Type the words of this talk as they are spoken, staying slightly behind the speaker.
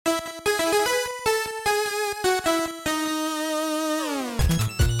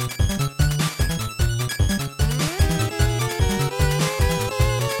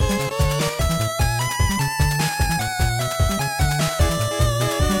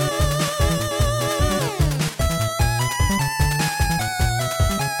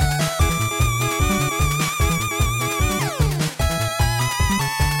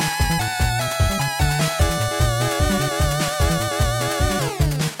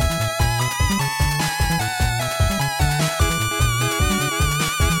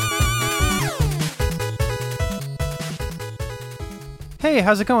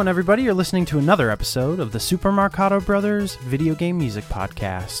how's it going, everybody? You're listening to another episode of the Super Marcato Brothers Video Game Music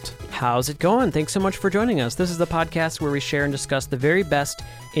Podcast. How's it going? Thanks so much for joining us. This is the podcast where we share and discuss the very best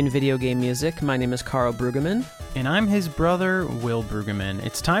in video game music. My name is Carl Brueggemann. And I'm his brother, Will Brueggemann.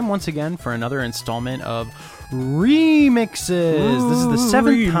 It's time once again for another installment of Remixes. This is the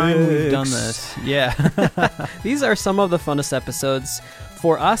seventh time we've done this. Yeah. These are some of the funnest episodes.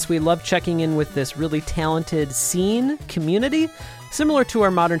 For us, we love checking in with this really talented scene community. Similar to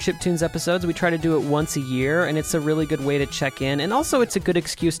our Modern Chiptunes episodes, we try to do it once a year, and it's a really good way to check in. And also, it's a good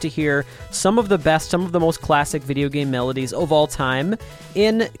excuse to hear some of the best, some of the most classic video game melodies of all time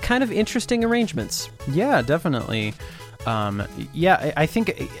in kind of interesting arrangements. Yeah, definitely. I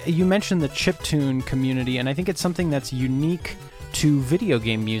think you mentioned the chiptune community, and I think it's something that's unique to video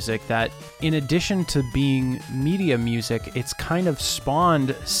game music, that in addition to being media music, it's kind of spawned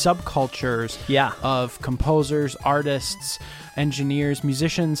subcultures of composers, artists, engineers,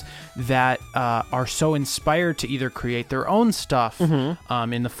 musicians that are so inspired to either create their own stuff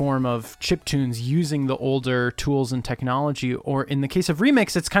in the form of chiptunes using the older tools and technology, or in the case of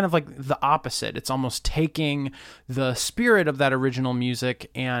remix, it's kind of like the opposite. It's almost taking the spirit of that original music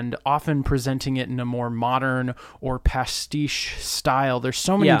and often presenting it in a more modern or pastiche style. There's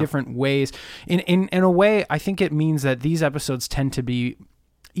so many different ways. In a way, I think it means that these episodes tend to be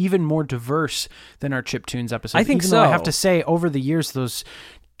even more diverse than our chiptunes episodes. I think even though I have to say, over the years, those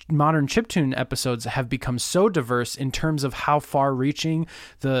modern chiptune episodes have become so diverse in terms of how far-reaching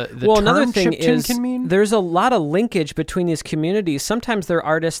the term another thing chiptune is can mean. There's a lot of linkage between these communities. Sometimes there are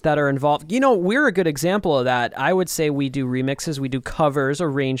artists that are involved. You know, we're a good example of that. I would say we do remixes, we do covers,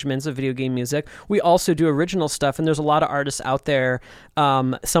 arrangements of video game music. We also do original stuff, and there's a lot of artists out there,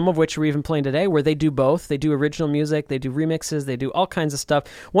 some of which we're even playing today, where they do both. They do original music, they do remixes, they do all kinds of stuff.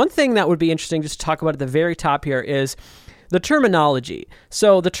 One thing that would be interesting just to talk about at the very top here is the terminology.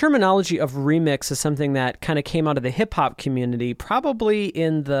 So the terminology of remix is something that kind of came out of the hip-hop community, probably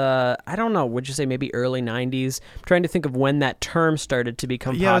in the, I don't know, would you say maybe early 90s? I'm trying to think of when that term started to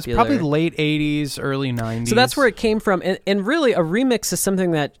become popular. Yeah, it's probably late 80s, early 90s. So that's where it came from. And really, a remix is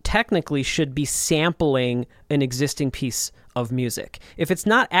something that technically should be sampling an existing piece of music. If it's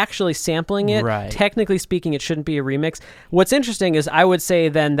not actually sampling it, technically speaking, it shouldn't be a remix. What's interesting is I would say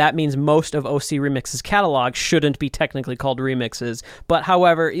then that means most of OC Remix's catalog shouldn't be technically called remixes. But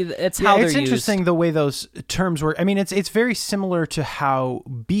however, it's how they're used. It's interesting the way those terms work. I mean, it's very similar to how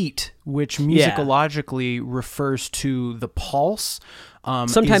beat, which musicologically refers to the pulse,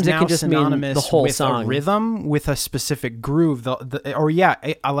 sometimes it can just mean the whole with song, a rhythm with a specific groove.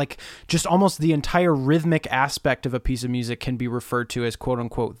 Like just almost the entire rhythmic aspect of a piece of music can be referred to as "quote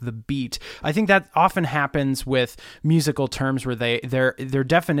unquote" the beat. I think that often happens with musical terms where their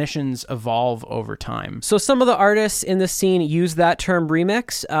definitions evolve over time. So some of the artists in the scene use that term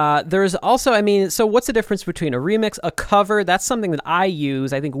remix. There's also, so what's the difference between a remix, a cover? That's something that I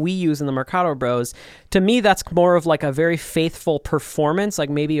use. I think we use in the Marcato Bros. To me, that's more of like a very faithful performance, like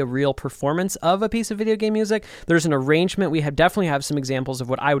maybe a real performance of a piece of video game music. There's an arrangement. We definitely have some examples of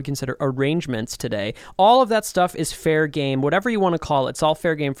what I would consider arrangements today. All of that stuff is fair game, whatever you want to call it. It's all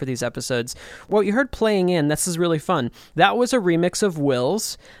fair game for these episodes. What you heard playing in, this is really fun. That was a remix of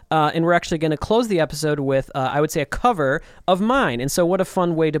Will's, and we're actually going to close the episode with, I would say, a cover of mine. And so what a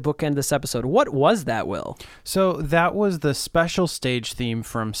fun way to bookend this episode. What was that, Will? So that was the special stage theme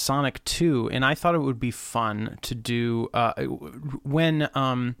from Sonic 2, and I thought it would be fun to do when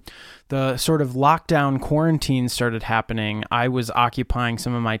the sort of lockdown quarantine started happening. I was occupying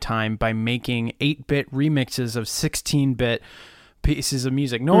some of my time by making 8-bit remixes of 16-bit pieces of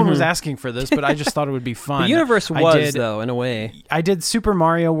music. No one was asking for this, but I just thought it would be fun. The universe was, though, in a way. I did Super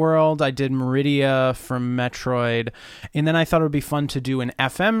Mario World, I did Meridia from Metroid, and then I thought it would be fun to do an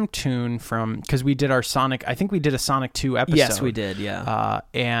FM tune because we did our Sonic, I think we did a Sonic 2 episode. Yes, we did, yeah.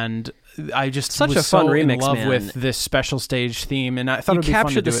 And I just was a fun so remix, in love man. with this special stage theme, and I thought it would be fun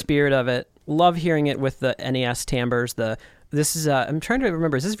to do it. You captured the spirit of it. Love hearing it with the NES timbres, This is, I'm trying to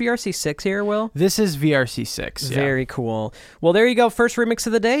remember, is this VRC6 here, Will? This is VRC6, yeah. Very cool. Well, there you go. First remix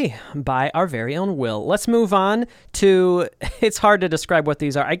of the day by our very own Will. Let's move on to, it's hard to describe what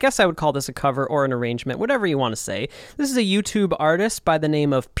these are. I guess I would call this a cover or an arrangement, whatever you want to say. This is a YouTube artist by the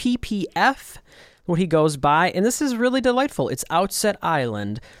name of PPF, what he goes by, and this is really delightful. It's Outset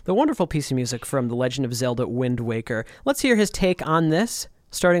Island, the wonderful piece of music from The Legend of Zelda Wind Waker. Let's hear his take on this,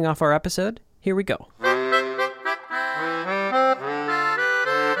 starting off our episode. Here we go.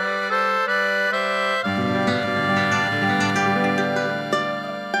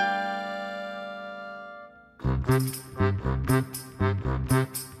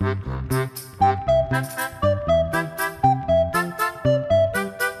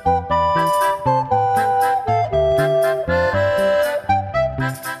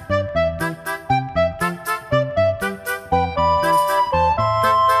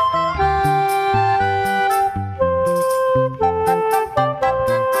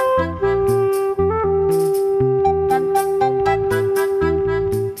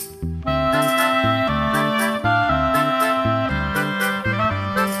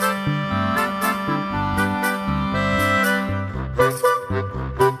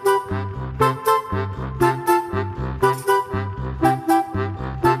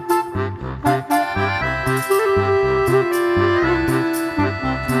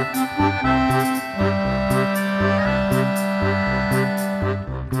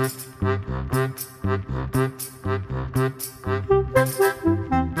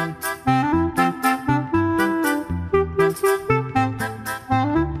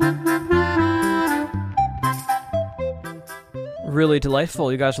 really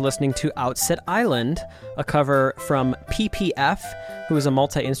delightful. You guys are listening to Outset Island, a cover from PPF, who is a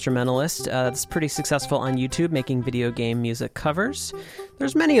multi-instrumentalist that's pretty successful on YouTube, making video game music covers.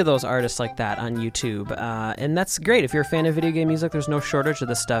 There's many of those artists like that on YouTube, and that's great. If you're a fan of video game music, there's no shortage of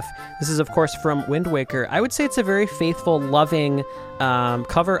this stuff. This is, of course, from Wind Waker. I would say it's a very faithful, loving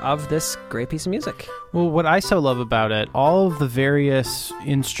cover of this great piece of music. Well, what I so love about it, all of the various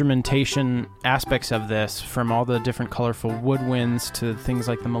instrumentation aspects of this, from all the different colorful woodwinds to things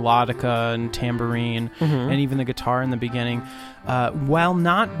like the melodica and tambourine, and even the guitar in the beginning, while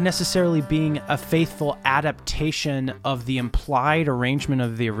not necessarily being a faithful adaptation of the implied arrangement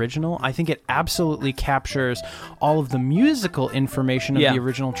of the original, I think it absolutely captures all of the musical information of the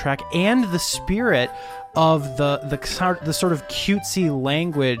original track and the spirit of the sort of cutesy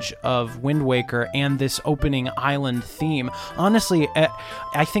language of Wind Waker and this opening island theme. Honestly,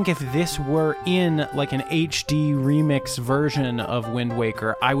 I think if this were in like an HD remix version of Wind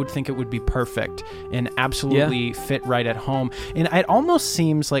Waker, I would think it would be perfect and absolutely fit right at home. And it almost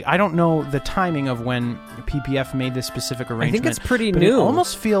seems like, I don't know the timing of when PPF made this specific arrangement. I think it's pretty but new. It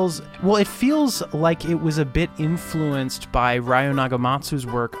almost feels, well, it feels like it was a bit influenced by Ryo Nagamatsu's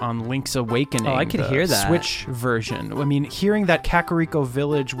work on Link's Awakening. Oh, I could hear that. Switch version. I mean, hearing that Kakariko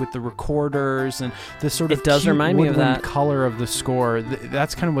Village with the recorders and the sort of it does cute remind me of that color of the score,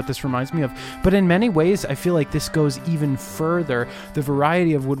 that's kind of what this reminds me of. But in many ways, I feel like this goes even further. The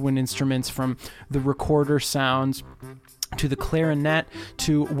variety of woodwind instruments, from the recorder sounds to the clarinet,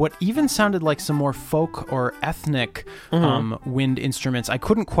 to what even sounded like some more folk or ethnic wind instruments. I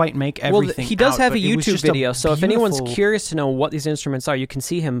couldn't quite make everything Well, he does out, have a but it was YouTube just video, so if anyone's beautiful- curious to know what these instruments are, you can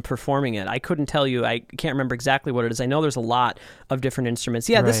see him performing it. I couldn't tell you. I can't remember exactly what it is. I know there's a lot of different instruments.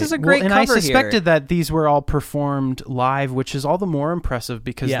 Yeah, this is a great and cover I suspected here. that these were all performed live, which is all the more impressive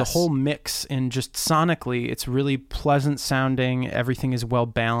because the whole mix and just sonically, it's really pleasant sounding. Everything is well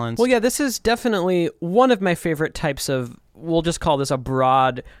balanced. Well, yeah, this is definitely one of my favorite types of, we'll just call this a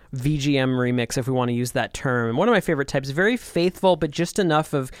broad VGM remix if we want to use that term. And one of my favorite types, very faithful, but just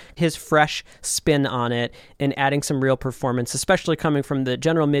enough of his fresh spin on it and adding some real performance, especially coming from the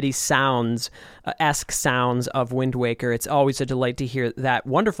General MIDI sounds-esque sounds of Wind Waker. It's always a delight to hear that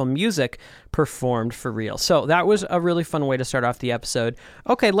wonderful music performed for real. So that was a really fun way to start off the episode.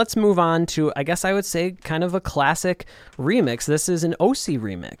 Okay, let's move on to, I guess I would say, kind of a classic remix. This is an OC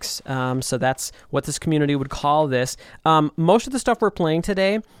remix. So that's what this community would call this. Most of the stuff we're playing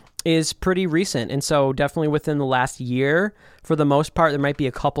today is pretty recent, and so definitely within the last year for the most part. There might be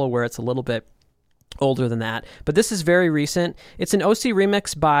a couple where it's a little bit older than that, but this is very recent. It's an OC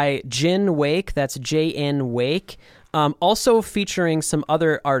remix by Jin Wake, that's J-N Wake, also featuring some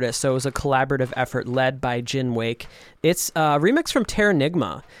other artists, so it was a collaborative effort led by Jin Wake. It's a remix from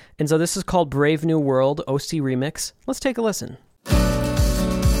Terranigma, and so this is called Brave New World OC remix. Let's take a listen.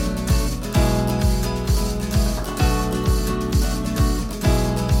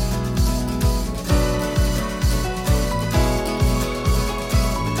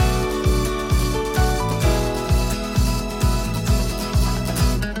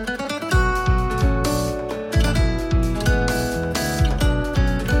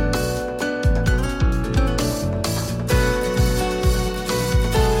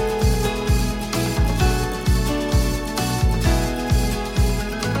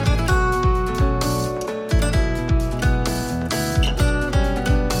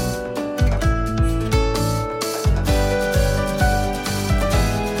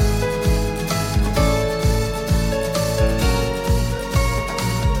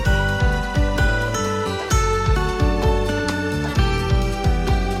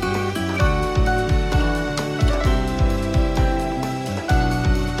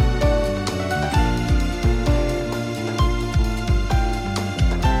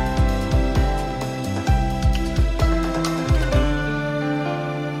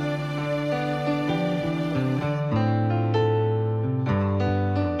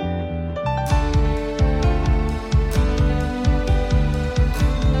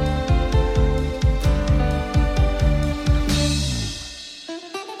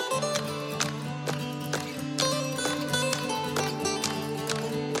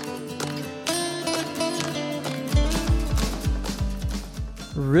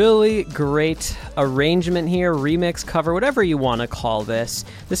 Really great arrangement here, remix, cover, whatever you want to call this.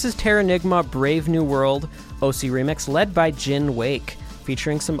 This is Terranigma Brave New World OC remix, led by Jin Wake,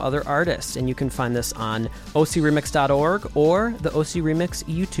 featuring some other artists. And you can find this on ocremix.org or the OC Remix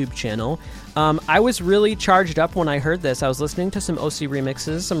YouTube channel. I was really charged up when I heard this. I was listening to some OC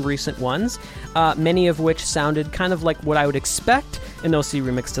remixes, some recent ones, many of which sounded kind of like what I would expect an OC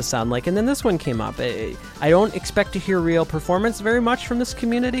remix to sound like. And then this one came up. I don't expect to hear real performance very much from this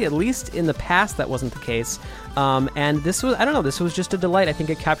community. At least in the past, that wasn't the case. And this was, I don't know, this was just a delight. I think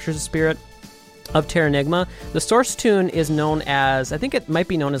it captures the spirit of Terranigma. The source tune is known as, I think it might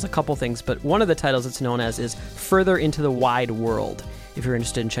be known as a couple things, but one of the titles it's known as is Further into the Wide World, if you're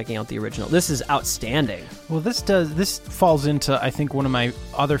interested in checking out the original. This is outstanding. Well, this falls into, I think, one of my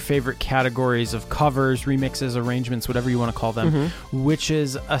other favorite categories of covers, remixes, arrangements, whatever you want to call them, which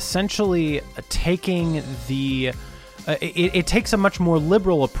is essentially taking the... It takes a much more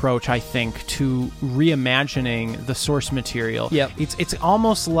liberal approach, I think, to reimagining the source material. Yep. It's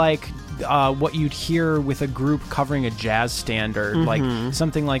almost like what you'd hear with a group covering a jazz standard, like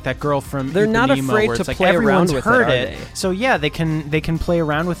something like that girl from They're not Ipanema, afraid where to it's like play everyone's around with heard it, are they? So yeah, they can play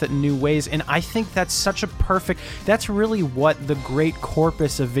around with it in new ways, and I think that's such a perfect. That's really what the great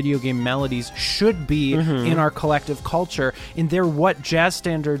corpus of video game melodies should be in our collective culture. And they're what jazz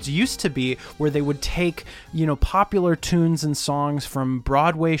standards used to be, where they would take popular tunes and songs from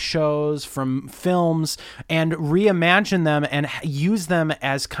Broadway shows, from films, and reimagine them and use them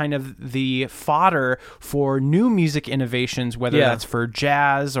as kind of the fodder for new music innovations, whether that's for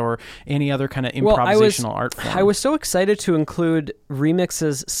jazz or any other kind of improvisational art form. I was so excited to include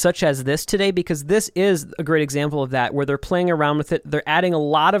remixes such as this today, because this is a great example of that, where they're playing around with it. They're adding a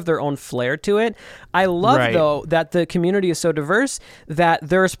lot of their own flair to it. I love, though, that the community is so diverse that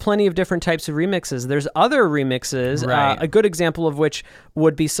there's plenty of different types of remixes. There's other remixes, a good example of which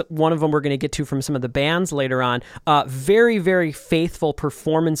would be one of them we're going to get to from some of the bands later on. Very, very faithful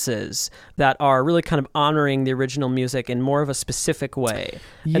performances that are really kind of honoring the original music in more of a specific way.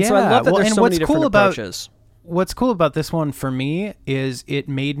 Yeah. And so I love that there's so many different approaches. What's cool about this one for me is it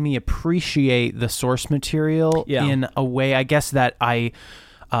made me appreciate the source material in a way, I guess, that I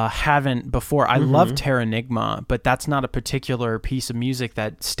haven't before. I love Terranigma, but that's not a particular piece of music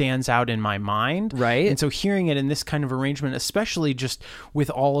that stands out in my mind. Right. And so hearing it in this kind of arrangement, especially just with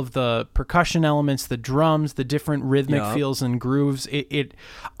all of the percussion elements, the drums, the different rhythmic feels and grooves,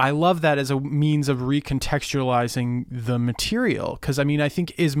 I love that as a means of recontextualizing the material. Because, I mean, I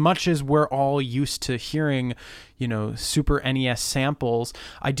think as much as we're all used to hearing Super NES samples,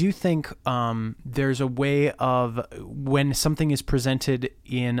 I do think there's a way of when something is presented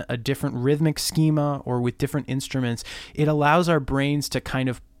in a different rhythmic schema or with different instruments, it allows our brains to kind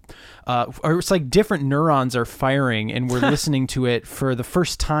of or it's like different neurons are firing and we're listening to it for the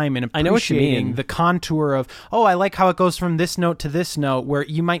first time and appreciating the contour of, I like how it goes from this note to this note, where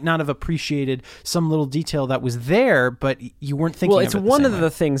you might not have appreciated some little detail that was there, but you weren't thinking of it. Well, it's one of the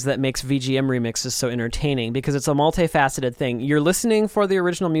things that makes VGM remixes so entertaining, because it's a multifaceted thing. You're listening for the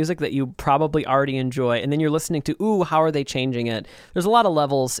original music that you probably already enjoy, and then you're listening to, how are they changing it? There's a lot of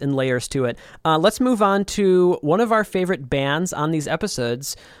levels and layers to it. Let's move on to one of our favorite bands on these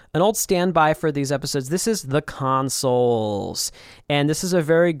episodes, an old standby for these episodes. This is The Consoles, and this is a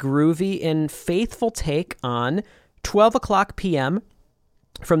very groovy and faithful take on 12 o'clock p.m.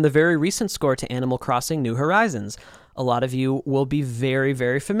 from the very recent score to Animal Crossing New Horizons. A lot of you will be very,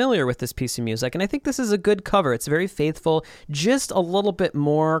 very familiar with this piece of music, and I think this is a good cover. It's very faithful, just a little bit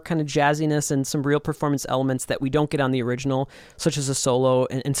more kind of jazziness and some real performance elements that we don't get on the original, such as a solo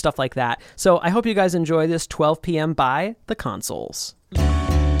and stuff like that. So I hope you guys enjoy this 12 p.m. by The Consoles.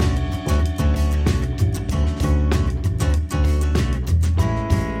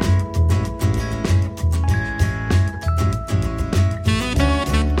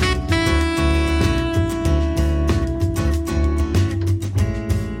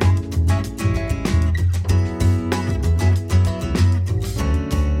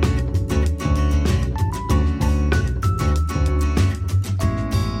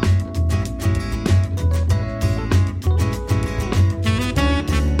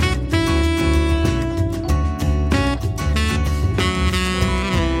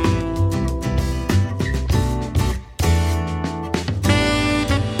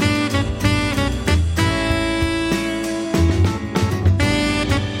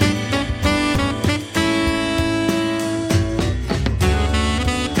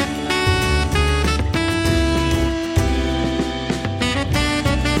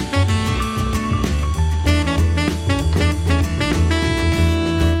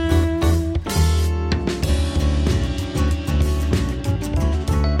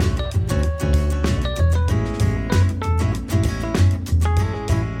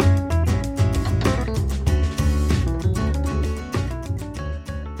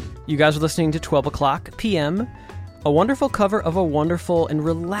 You guys are listening to 12 o'clock p.m., a wonderful cover of a wonderful and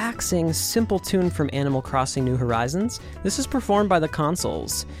relaxing, simple tune from Animal Crossing New Horizons. This is performed by the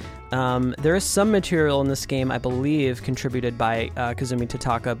Consoles. There is some material in this game, I believe, contributed by Kazumi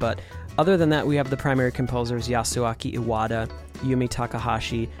Totaka, but other than that, we have the primary composers Yasuaki Iwata, Yumi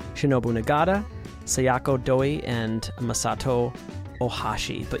Takahashi, Shinobu Nagata, Sayako Doi, and Masato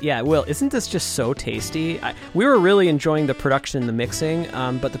Ohashi. But yeah, Will, isn't this just so tasty? We were really enjoying the production and the mixing,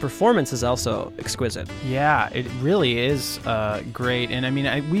 but the performance is also exquisite. Yeah, it really is great. And I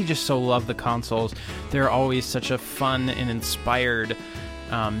mean, we just so love the Consoles. They're always such a fun and inspired.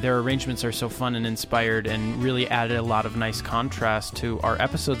 Their arrangements are so fun and inspired and really added a lot of nice contrast to our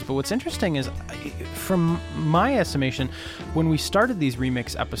episodes. But what's interesting is, from my estimation, when we started these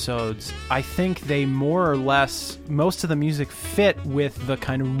remix episodes, I think they more or less, most of the music fit with the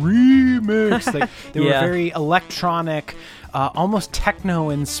kind of remix. They were very electronic, almost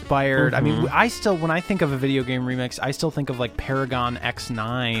techno-inspired. Mm-hmm. I mean, when I think of a video game remix, I still think of like Paragon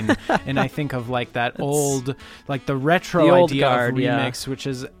X9, and I think of like that old, like the retro idea of remix, which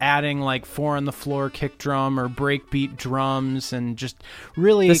is adding like 4 on the floor kick drum or breakbeat drums, and just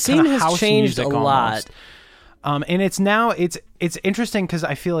really the scene has house changed a lot. And it's interesting because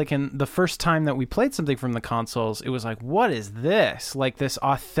I feel like in the first time that we played something from the Consoles, it was like, what is this? Like this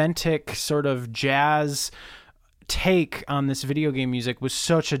authentic sort of jazz take on this video game music was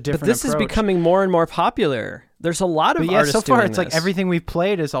such a different approach. But this is becoming more and more popular. There's a lot of artists so far doing it's this. Like everything we've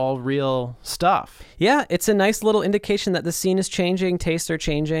played is all real stuff. Yeah, it's a nice little indication that the scene is changing, tastes are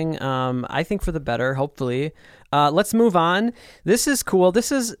changing, I think for the better, hopefully. Let's move on. This is cool.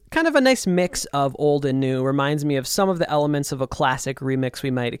 This is kind of a nice mix of old and new. Reminds me of some of the elements of a classic remix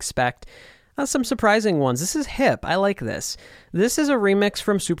we might expect. Some surprising ones. This is hip. I like this. This is a remix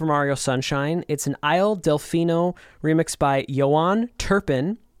from Super Mario Sunshine. It's an Isle Delfino remix by Johan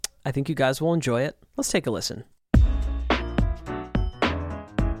Turpin. I think you guys will enjoy it. Let's take a listen.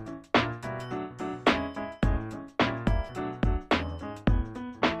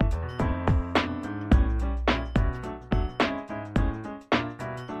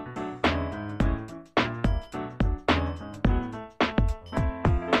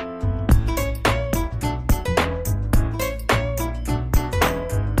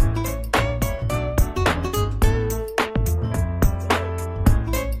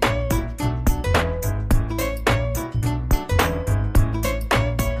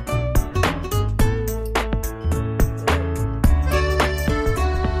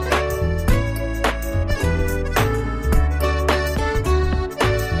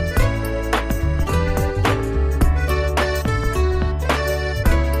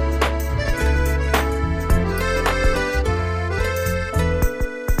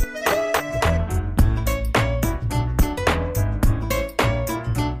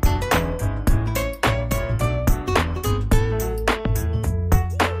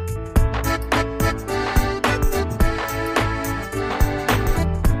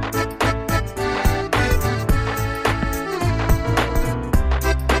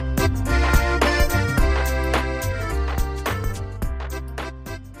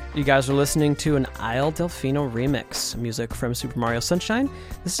 You guys are listening to an Isle Delfino remix, music from Super Mario Sunshine.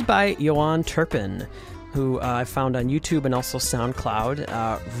 This is by Johan Turpin, who I found on YouTube and also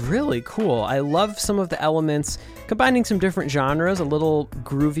SoundCloud. Really cool. I love some of the elements, combining some different genres, a little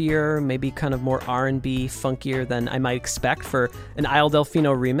groovier, maybe kind of more R&B, funkier than I might expect for an Isle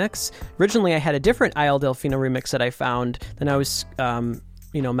Delfino remix. Originally, I had a different Isle Delfino remix that I found, then I was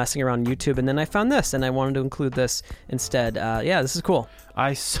messing around on YouTube, and then I found this, and I wanted to include this instead. This is cool.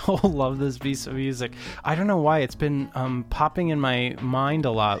 I so love this piece of music. I don't know why it's been popping in my mind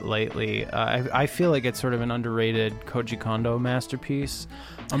a lot lately. I feel like it's sort of an underrated Koji Kondo masterpiece.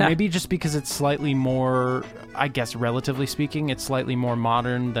 Maybe just because it's slightly more, I guess, relatively speaking, it's slightly more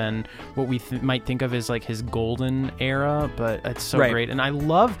modern than what we might think of as like his golden era, but it's so great. And I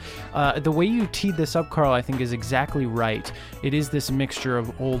love the way you teed this up, Carl, I think is exactly right. It is this mixture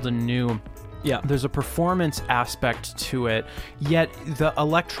of old and new. Yeah, there's a performance aspect to it, yet the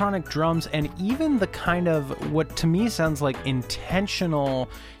electronic drums and even the kind of what to me sounds like intentional,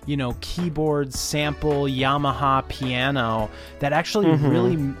 keyboard sample Yamaha piano that actually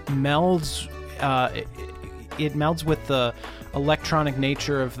really melds. It melds with the electronic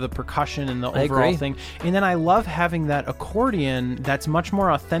nature of the percussion and the overall thing. And then I love having that accordion that's much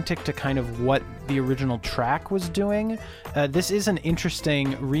more authentic to kind of what the original track was doing. This is an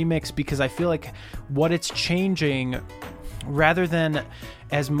interesting remix because I feel like what it's changing, rather than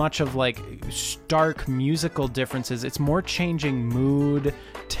as much of like stark musical differences, it's more changing mood,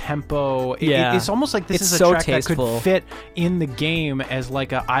 tempo. Yeah. It's almost like this It's is a so track tasteful. that could fit in the game as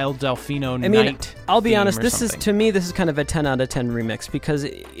like a Isle Delfino I mean, night. I'll be theme honest, or this something. is, to me, this is kind of a 10 out of 10 remix because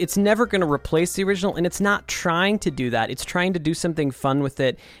it's never going to replace the original, and it's not trying to do that. It's trying to do something fun with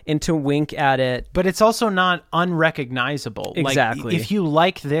it and to wink at it. But it's also not unrecognizable. Exactly. Like, if you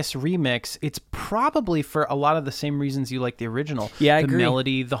like this remix, it's probably for a lot of the same reasons you like the original. Yeah, I the agree.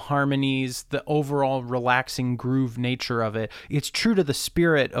 melody, the harmonies, the overall relaxing groove nature of it. It's true to the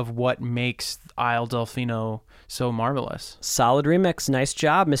spirit of what makes Isle Delfino so marvelous. Solid remix. Nice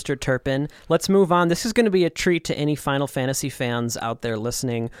job, Mr. Turpin. Let's move on. This is going to be a treat to any Final Fantasy fans out there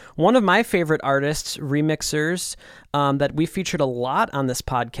listening. One of my favorite artists, remixers, that we featured a lot on this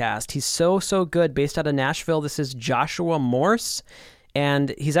podcast. He's so good. Based out of Nashville, this is Joshua Morse.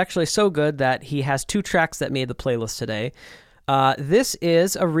 And he's actually so good that he has 2 tracks that made the playlist today. This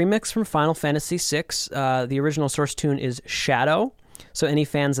is a remix from Final Fantasy VI. The original source tune is Shadow. So any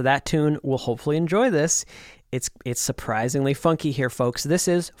fans of that tune will hopefully enjoy this. It's surprisingly funky here, folks. This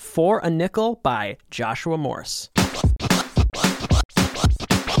is For a Nickel by Joshua Morse.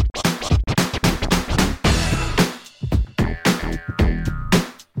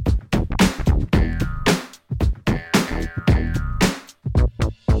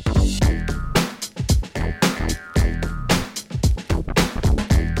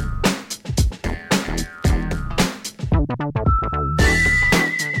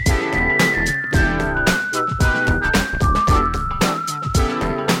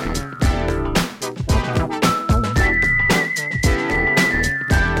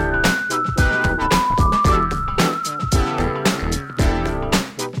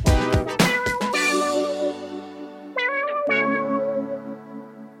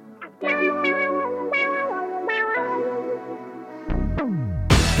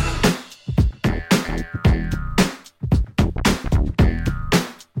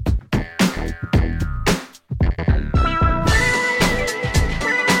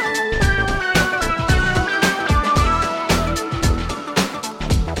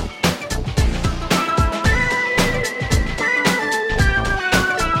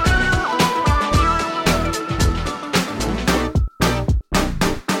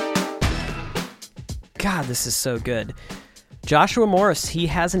 God, this is so good. Joshua Morse, he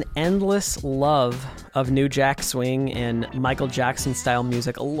has an endless love of New Jack Swing and Michael Jackson style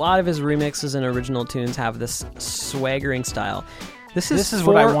music. A lot of his remixes and original tunes have this swaggering style. This is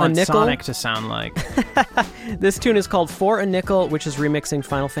what I For a want Nickel. Sonic to sound like. This tune is called For a Nickel, which is remixing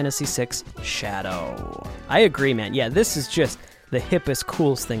Final Fantasy VI Shadow. I agree, man. Yeah, this is just the hippest,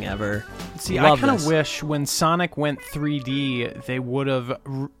 coolest thing ever. See, Love I kind this. of wish when Sonic went 3D, they would have,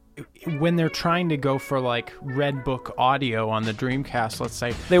 when they're trying to go for like Red Book audio on the Dreamcast, let's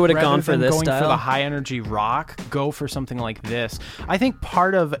say, They would have rather gone for than this going style. for the high energy rock, go for something like this. I think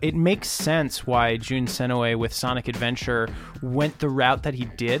part of it makes sense why Jun Senoue with Sonic Adventure went the route that he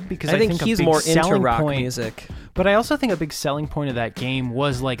did, because I think a he's big more into selling rock point, music. But I also think a big selling point of that game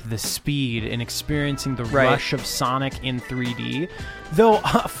was like the speed and experiencing the Right. rush of Sonic in 3D. Though,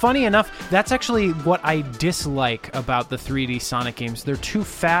 funny enough, that's actually what I dislike about the 3D Sonic games. They're too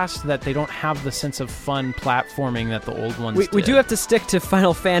fast that they don't have the sense of fun platforming that the old ones We did. do have to stick to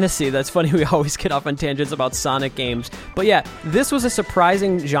Final Fantasy. That's funny, we always get off on tangents about Sonic games. But yeah, this was a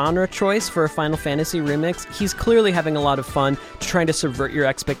surprising genre choice for a Final Fantasy remix. He's clearly having a lot of fun trying to subvert your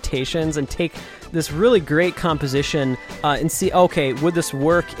expectations and take this really great composition and see, okay, would this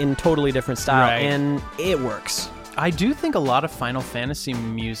work in totally different style? Right. And it works. I do think a lot of Final Fantasy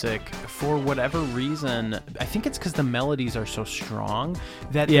music, for whatever reason, I think it's because the melodies are so strong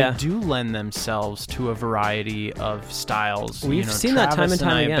that Yeah. they do lend themselves to a variety of styles. We've seen that time and Travis time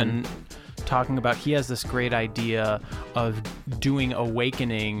I have again. been talking about, he has this great idea of doing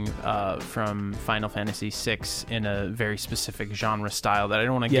Awakening from Final Fantasy VI in a very specific genre style that I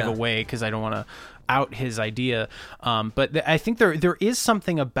don't want to give Yeah. away because I don't want to out his idea. But I think there is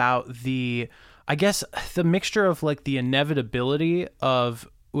something about I guess the mixture of like the inevitability of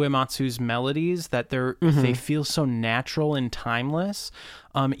Uematsu's melodies that they feel so natural and timeless,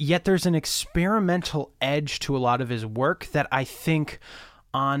 yet there's an experimental edge to a lot of his work that I think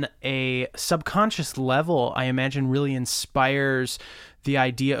on a subconscious level, I imagine really inspires the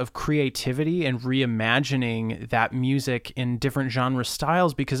idea of creativity and reimagining that music in different genre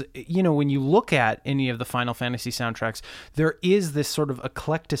styles, because, you know, when you look at any of the Final Fantasy soundtracks, there is this sort of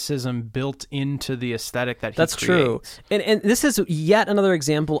eclecticism built into the aesthetic that he That's creates. true. And this is yet another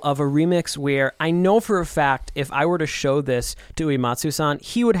example of a remix where I know for a fact if I were to show this to Uematsu-san,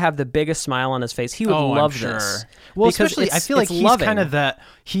 he would have the biggest smile on his face. He would love I'm sure. this. Well, Because especially I feel like it's he's loving. kind of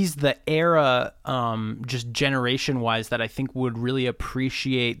he's the era, just generation wise, that I think would really appreciate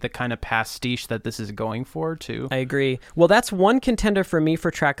appreciate the kind of pastiche that this is going for too. I agree. Well, that's one contender for me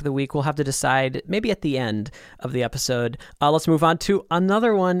for track of the week. We'll have to decide maybe at the end of the episode. Let's move on to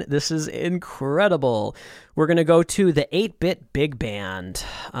another one. This is incredible. We're going to go to the 8-Bit Big Band,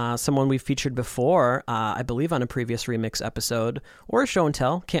 someone we've featured before, I believe on a previous remix episode, or a show and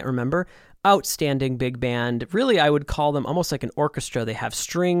tell, can't remember. Outstanding big band. Really, I would call them almost like an orchestra. They have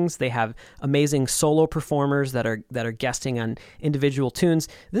strings, they have amazing solo performers that are guesting on individual tunes.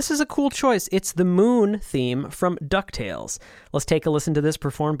 This is a cool choice. It's the Moon theme from DuckTales. Let's take a listen to this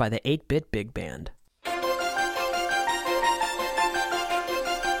performed by the 8-Bit Big Band.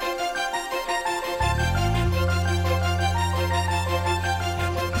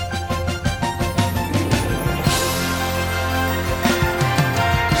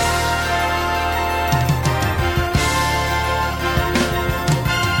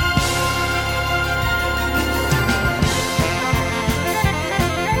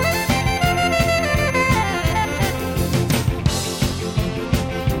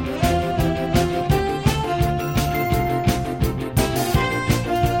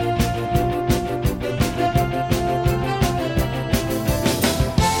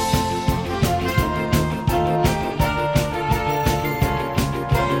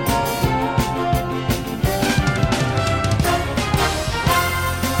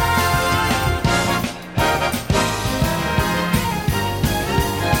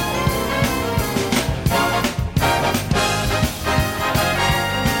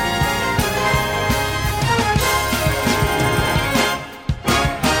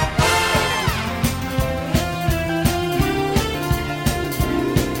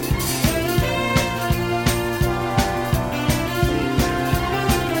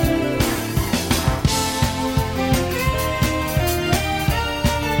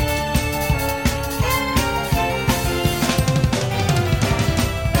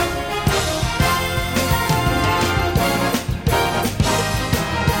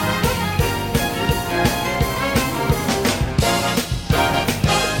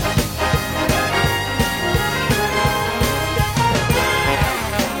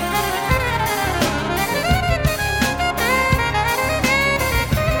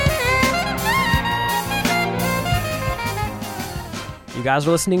 You guys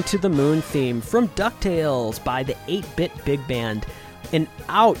are listening to the Moon theme from DuckTales by the 8-Bit Big Band. An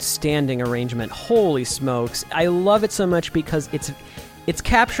outstanding arrangement. Holy smokes. I love it so much because it's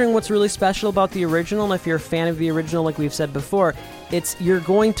capturing what's really special about the original, and if you're a fan of the original, like we've said before, you're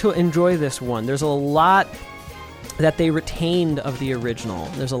going to enjoy this one. There's a lot that they retained of the original.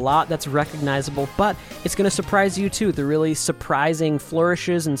 There's a lot that's recognizable, but it's going to surprise you too. The really surprising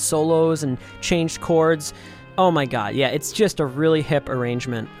flourishes and solos and changed chords. Oh my god, yeah, it's just a really hip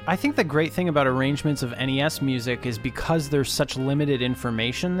arrangement. I think the great thing about arrangements of NES music is because there's such limited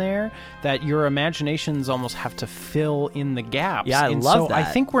information there that your imaginations almost have to fill in the gaps. Yeah, I love that. I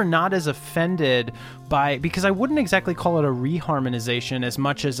think we're not as offended because I wouldn't exactly call it a reharmonization as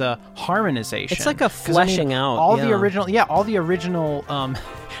much as a harmonization. It's like a fleshing out. All the original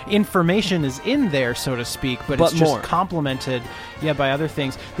information is in there, so to speak, but it's just complemented by other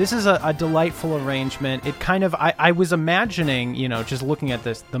things. This is a delightful arrangement. It kind of, I was imagining, just looking at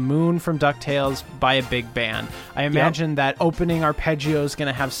this, the Moon from DuckTales by a big band. I imagine that opening arpeggio is going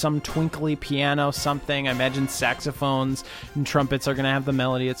to have some twinkly piano something. I imagine saxophones and trumpets are going to have the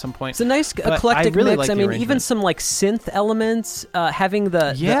melody at some point. It's a nice eclectic mix. I mean, even some like synth elements, having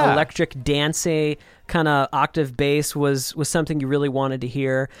the electric dancey kind of octave bass was something you really wanted to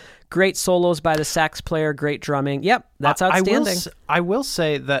hear. Great solos by the sax player, great drumming. Yep, that's outstanding. I will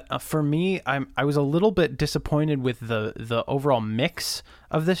say that for me, I was a little bit disappointed with the overall mix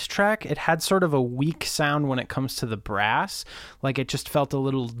of this track. It had sort of a weak sound when it comes to the brass. Like it just felt a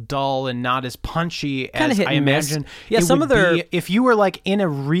little dull and not as punchy as I imagine. Yeah, if you were like in a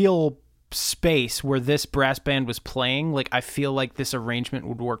real space where this brass band was playing, like I feel like this arrangement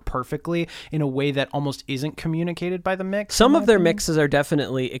would work perfectly in a way that almost isn't communicated by the mix. Some of their mixes are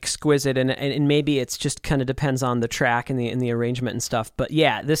definitely exquisite, and maybe it's just kind of depends on the track and the arrangement and stuff. But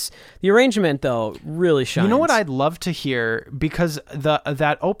yeah, the arrangement though really shines. You know what I'd love to hear, because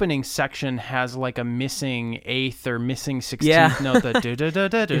that opening section has like a missing eighth or missing 16th note,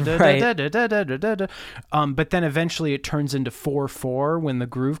 but then eventually it turns into 4/4 when the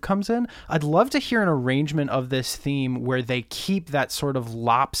groove comes in. I'd love to hear an arrangement of this theme where they keep that sort of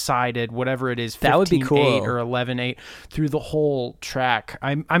lopsided, whatever it is, 15/8 or 11/8 through the whole track.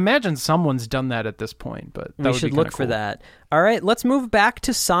 I imagine someone's done that at this point, but we should look for that. All right, let's move back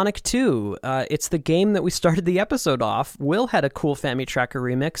to Sonic 2. It's the game that we started the episode off. Will had a cool Family Tracker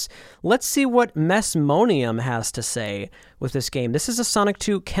remix. Let's see what Mesmonium has to say with this game. This is a Sonic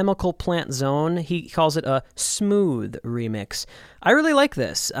 2 Chemical Plant Zone. He calls it a smooth remix. I really like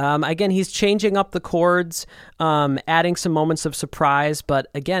this. Again, he's changing up the chords, adding some moments of surprise. But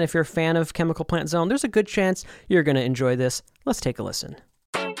again, if you're a fan of Chemical Plant Zone, there's a good chance you're going to enjoy this. Let's take a listen.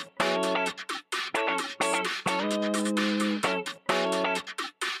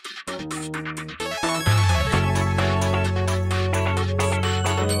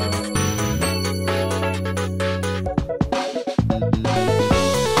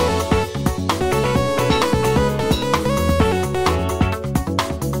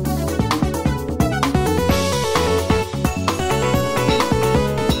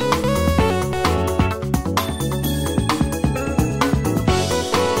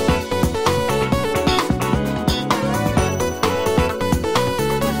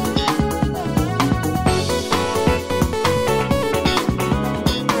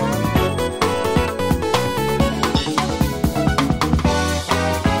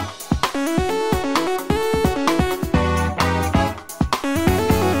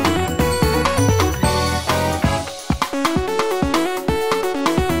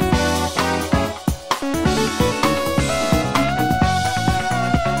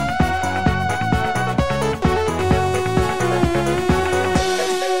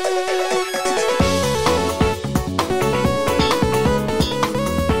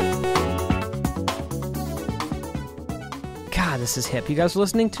 This is hip. You guys are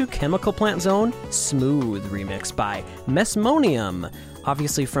listening to Chemical Plant Zone Smooth remix by Mesmonium,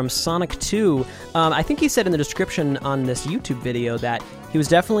 obviously from Sonic 2. I think he said in the description on this YouTube video that he was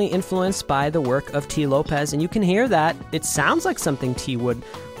definitely influenced by the work of T. Lopez, and you can hear that. It sounds like something T would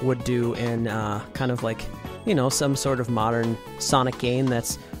do in kind of like, you know, some sort of modern Sonic game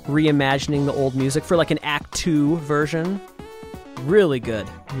that's reimagining the old music for like an Act 2 version. Really good.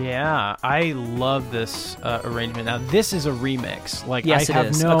 Yeah, I love this arrangement. Now, this is a remix. Like, yes, I have it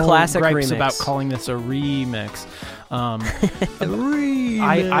is. no a classic gripes remix. About calling this a remix.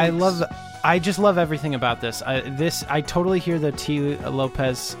 Remix. I just love everything about this. I totally hear the T.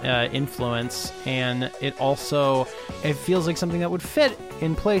 Lopez influence, and it feels like something that would fit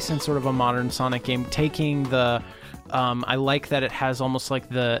in place in sort of a modern Sonic game. Taking the, I like that it has almost like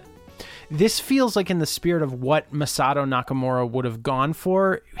this feels like in the spirit of what Masato Nakamura would have gone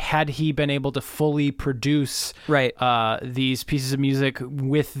for had he been able to fully produce these pieces of music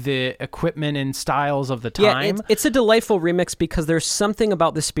with the equipment and styles of the time. Yeah, it's a delightful remix because there's something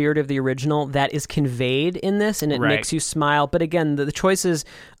about the spirit of the original that is conveyed in this, and it makes you smile. But again, the choices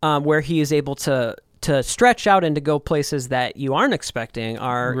where he is able to stretch out and to go places that you aren't expecting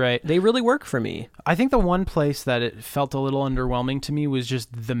they really work for me. I think the one place that it felt a little underwhelming to me was just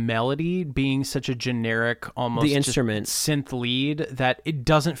the melody being such a generic, almost the instrument synth lead, that it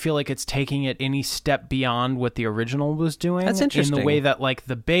doesn't feel like it's taking it any step beyond what the original was doing. That's interesting. In the way that like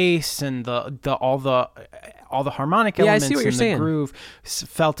the bass and all the harmonic elements and the groove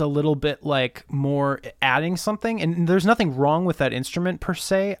felt a little bit like more adding something. And there's nothing wrong with that instrument per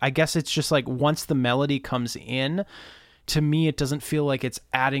se. I guess it's just like once the melody comes in, to me, it doesn't feel like it's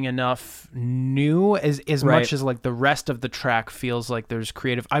adding enough new as much as like the rest of the track feels like there's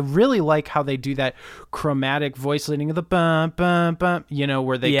creative. I really like how they do that chromatic voice leading of the bum, bum, bum, you know,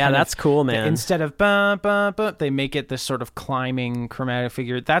 where they that's cool, man. Instead of bum, bum, bum, they make it this sort of climbing chromatic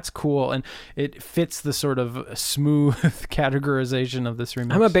figure. That's cool, and it fits the sort of smooth categorization of this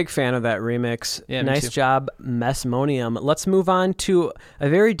remix. I'm a big fan of that remix. Yeah, nice job, Mesmonium. Let's move on to a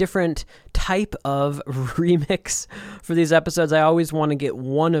very different type of remix for these episodes. I always want to get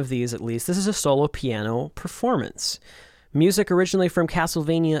one of these at least. This is a solo piano performance. Music originally from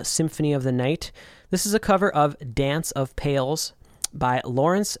Castlevania Symphony of the Night. This is a cover of Dance of Pails by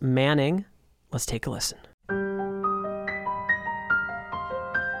Lawrence Manning. Let's take a listen.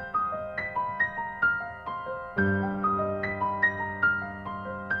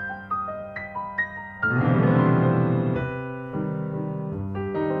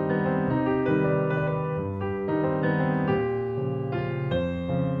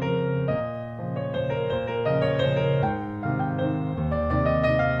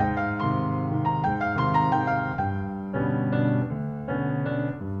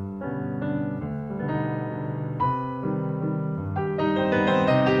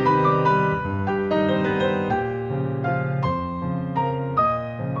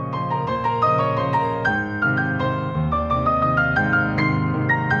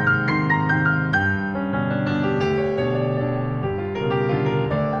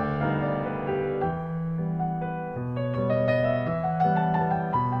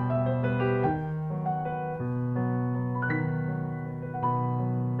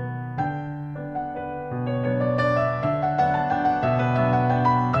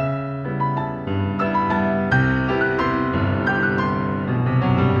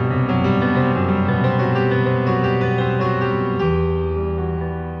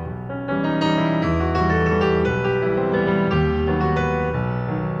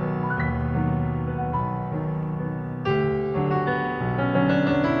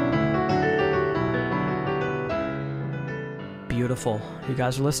 beautiful. You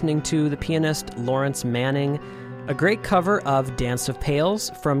guys are listening to the pianist Lawrence Manning, a great cover of Dance of Pails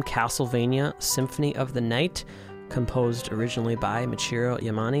from Castlevania Symphony of the Night, composed originally by Michiru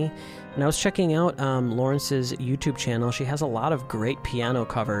Yamane. And I was checking out Lawrence's YouTube channel. She has a lot of great piano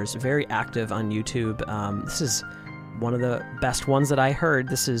covers, very active on YouTube. This is one of the best ones that I heard.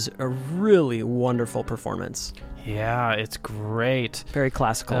 This is a really wonderful performance. Yeah, it's great. Very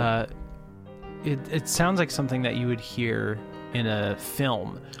classical. It sounds like something that you would hear in a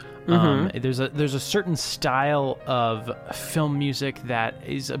film. There's a certain style of film music that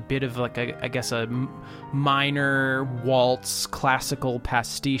is a bit of like a minor waltz, classical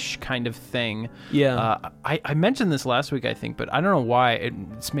pastiche kind of thing. Yeah. I mentioned this last week, I think, but I don't know why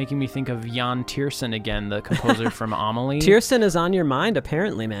it's making me think of Jan Tiersen again, the composer from Amelie. Tiersen is on your mind,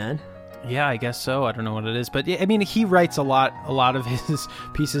 apparently, man. Yeah, I guess so. I don't know what it is, but I mean, he writes a lot. A lot of his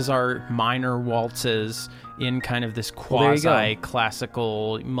pieces are minor waltzes in kind of this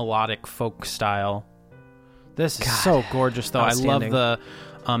quasi-classical melodic folk style. This is so gorgeous, though. I love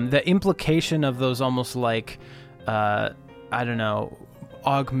the implication of those almost like I don't know,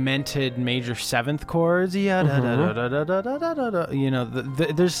 augmented major seventh chords. You know,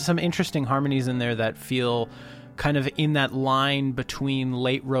 there's some interesting harmonies in there that feel kind of in that line between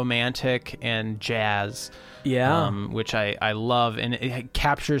late romantic and jazz, which I love, and it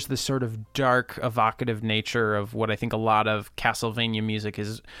captures the sort of dark, evocative nature of what I think a lot of Castlevania music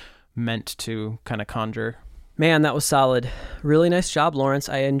is meant to kind of conjure. Man, that was solid. Really nice job, Lawrence.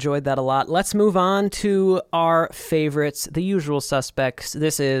 I enjoyed that a lot. Let's move on to our favorites, the usual suspects.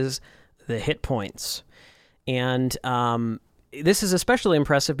 This is the hit points. And this is especially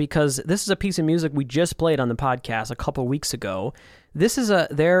impressive because this is a piece of music we just played on the podcast a couple weeks ago. This is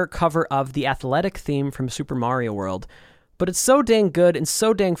their cover of the athletic theme from Super Mario World. But it's so dang good and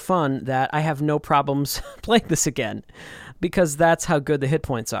so dang fun that I have no problems playing this again, because that's how good the hit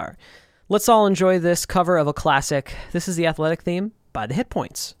points are. Let's all enjoy this cover of a classic. This is the athletic theme by the Hit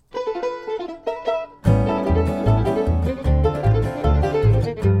Points.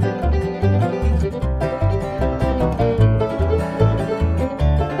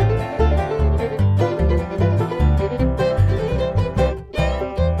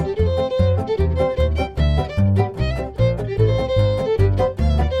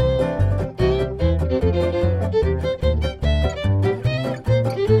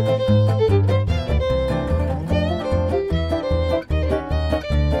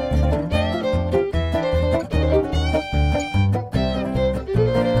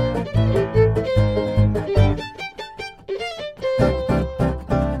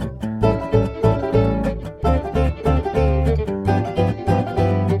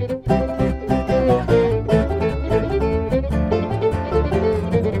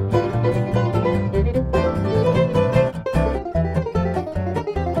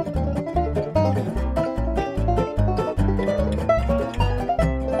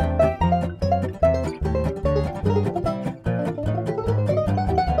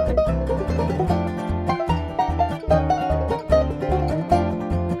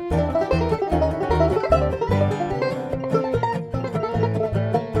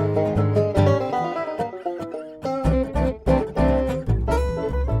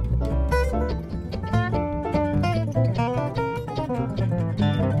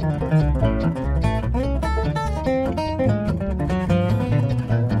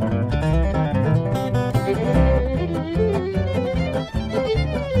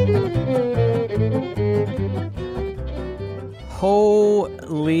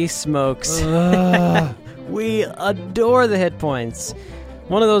 Holy smokes. We adore the Hit Points.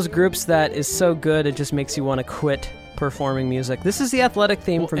 One of those groups that is so good it just makes you want to quit performing music. This is the athletic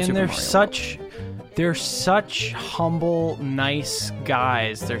theme from Super Mario World. They're such humble, nice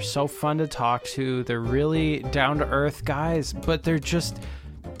guys. They're so fun to talk to. They're really down-to-earth guys, but they're just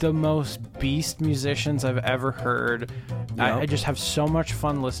the most beast musicians I've ever heard. Yep. I just have so much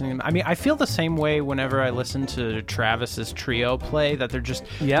fun listening to them. I mean, I feel the same way whenever I listen to Travis's trio play, that they're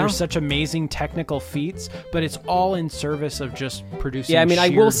such amazing technical feats, but it's all in service of just producing I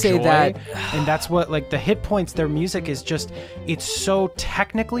will say joy. that. And that's what, like, the Hit Points, their music is just, it's so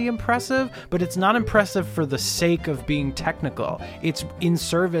technically impressive, but it's not impressive for the sake of being technical. It's in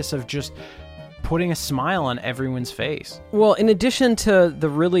service of just putting a smile on everyone's face. Well, in addition to the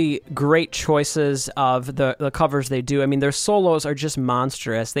really great choices of the covers they do, I mean, their solos are just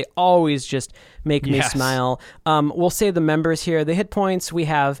monstrous. They always just make me smile. We'll say the members here. The hit points, we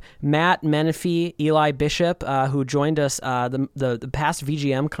have Matt Menifee, Eli Bishop, who joined us the past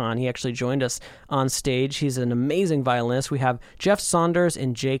VGM Con. He actually joined us on stage. He's an amazing violinist. We have Jeff Saunders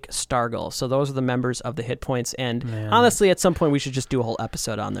and Jake Stargell. So those are the members of the hit points. And honestly, at some point, we should just do a whole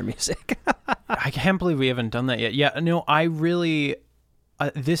episode on their music. I can't believe we haven't done that yet. Yeah, no, I really...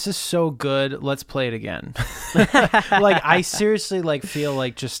 this is so good. Let's play it again. Like, I seriously feel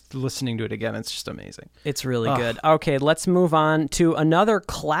like just listening to it again. It's just amazing. It's really good. Okay, let's move on to another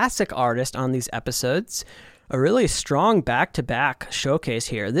classic artist on these episodes. A really strong back-to-back showcase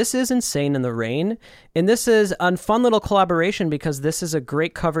here. This is Insane in the Rain, and this is a fun little collaboration because this is a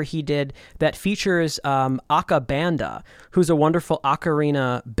great cover he did that features Aka Banda, who's a wonderful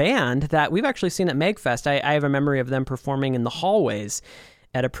ocarina band that we've actually seen at MAGFest. I have a memory of them performing in the hallways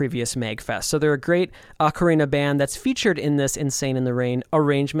at a previous MAGFest. So they're a great ocarina band that's featured in this Insane in the Rain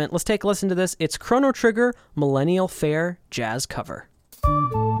arrangement. Let's take a listen to this. It's Chrono Trigger Millennial Fair jazz cover.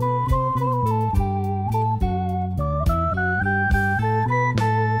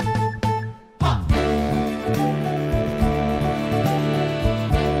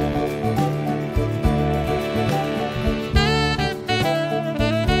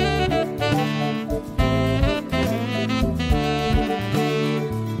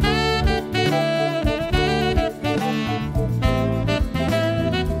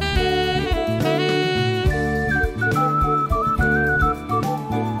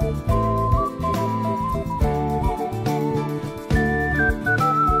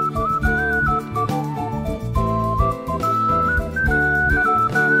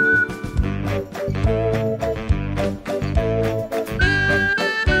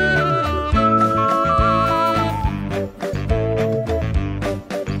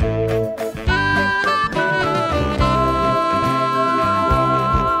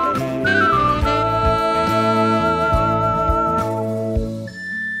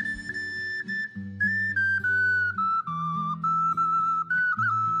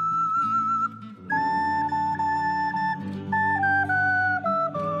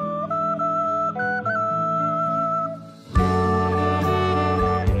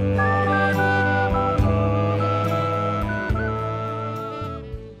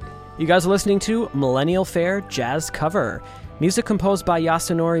 You guys are listening to Millennial Fair Jazz Cover. Music composed by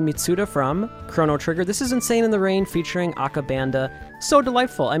Yasunori Mitsuda from Chrono Trigger. This is Insane in the Rain featuring Aka Banda. So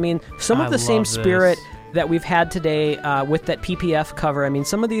delightful. I mean, some of the same spirit that we've had today with that PPF cover. I mean,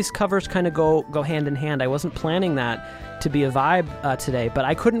 some of these covers kind of go hand in hand. I wasn't planning that to be a vibe today, but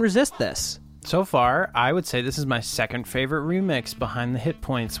I couldn't resist this. So far, I would say this is my second favorite remix behind the Hit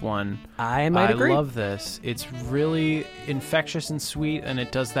Points one. I might agree. I love this. It's really infectious and sweet, and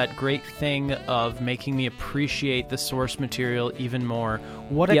it does that great thing of making me appreciate the source material even more.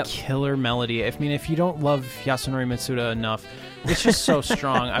 What a killer melody. I mean, if you don't love Yasunori Mitsuda enough, it's just so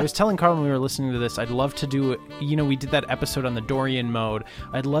strong. I was telling Carl when we were listening to this, I'd love to do, we did that episode on the Dorian mode.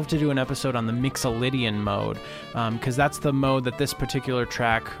 I'd love to do an episode on the Mixolydian mode, because that's the mode that this particular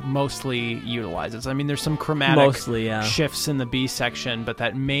track mostly utilizes. I mean, there's some chromatic shifts in the B section, but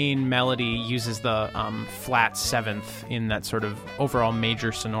that main melody uses the flat seventh in that sort of overall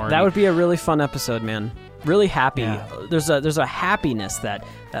major sonority. That would be a really fun episode, man. Really happy. Yeah. There's a happiness that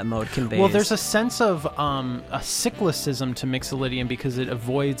mode conveys. Well, there's a sense of a cyclicism to Mixolydian because it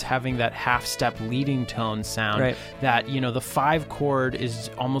avoids having that half-step leading tone sound. Right. That, the 5 chord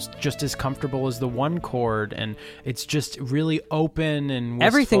is almost just as comfortable as the 1 chord, and it's just really open and wistful.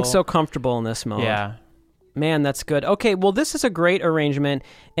 Everything's so comfortable in this mode. Yeah. Man, that's good. Okay, well, this is a great arrangement.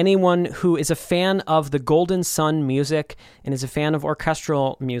 Anyone who is a fan of the Golden Sun music and is a fan of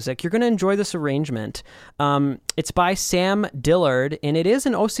orchestral music, you're going to enjoy this arrangement. It's by Sam Dillard, and it is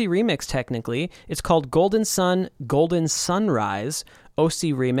an OC remix, technically. It's called Golden Sun, Golden Sunrise,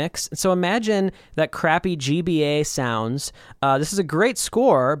 OC remix. So imagine that crappy GBA sounds. This is a great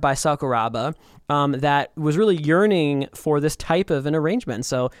score by Sakuraba that was really yearning for this type of an arrangement.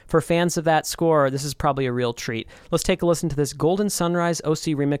 So for fans of that score, this is probably a real treat. Let's take a listen to this Golden Sunrise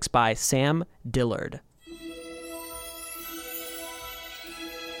OC remix by Sam Dillard.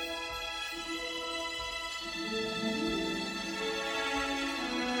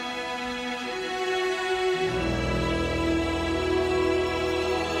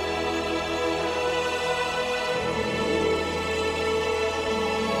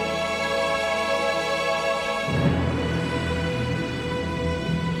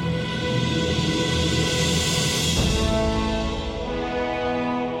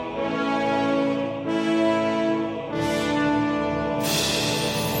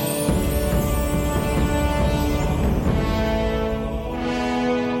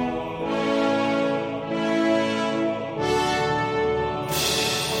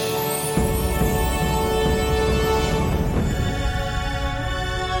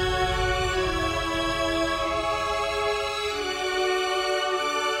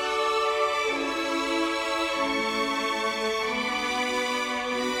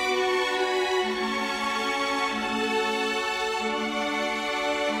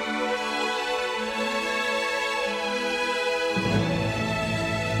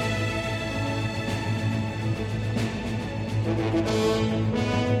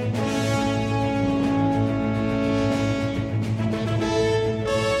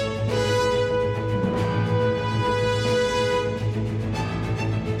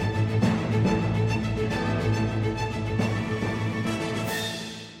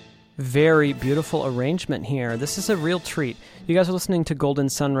 very beautiful arrangement here. This is a real treat. You guys are listening to Golden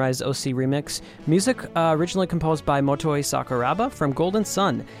Sunrise OC Remix. Music originally composed by Motoi Sakuraba from Golden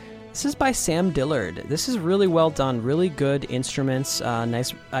Sun. This is by Sam Dillard. This is really well done, really good instruments,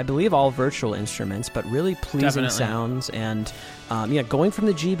 nice, I believe all virtual instruments, but really pleasing sounds. And going from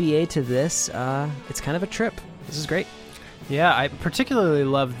the GBA to this, it's kind of a trip. This is great. Yeah, I particularly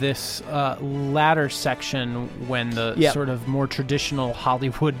love this latter section when the sort of more traditional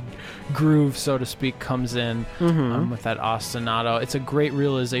Hollywood groove, so to speak, comes in with that ostinato. It's a great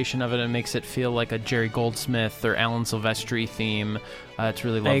realization of it. It makes it feel like a Jerry Goldsmith or Alan Silvestri theme. It's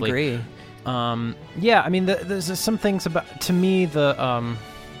really lovely. I agree. I mean, there's some things about, to me,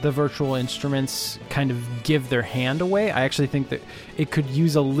 the virtual instruments kind of give their hand away. I actually think that it could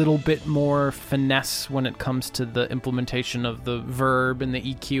use a little bit more finesse when it comes to the implementation of the verb and the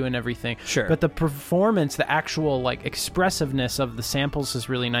EQ and everything. Sure. But the performance, the actual like expressiveness of the samples is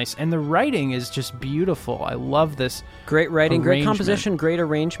really nice, and the writing is just beautiful. I love this. Great writing, great composition, great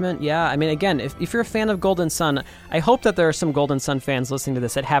arrangement. Yeah, I mean, again, if you're a fan of Golden Sun, I hope that there are some Golden Sun fans listening to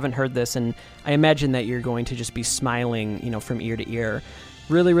this that haven't heard this, and I imagine that you're going to just be smiling, from ear to ear.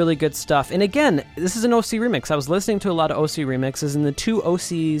 Really, really good stuff. And again, this is an OC remix. I was listening to a lot of OC remixes, and the two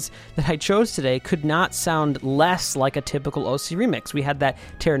OCs that I chose today could not sound less like a typical OC remix. We had that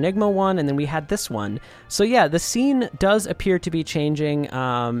Terranigma one, and then we had this one. So yeah, the scene does appear to be changing,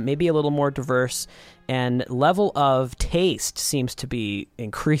 maybe a little more diverse, and level of taste seems to be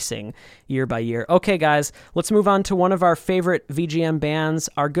increasing year by year. Okay, guys, let's move on to one of our favorite VGM bands,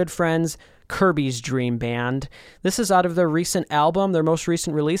 our good friends, Kirby's Dream Band. This is out of their recent album, their most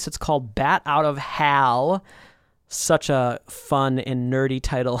recent release. It's called Bat Out of Hal. Such a fun and nerdy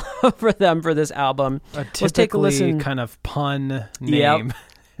title for them for this album. Let's take a listen. Kind of pun name. Yep.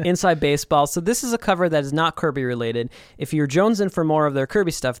 Inside Baseball. So this is a cover that is not Kirby related. If you're jonesing for more of their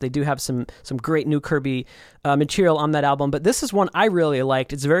Kirby stuff, they do have some great new Kirby material on that album. But this is one I really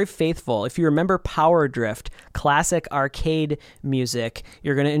liked. It's very faithful. If you remember Power Drift, classic arcade music,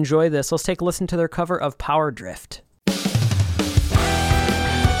 you're going to enjoy this. Let's take a listen to their cover of Power Drift.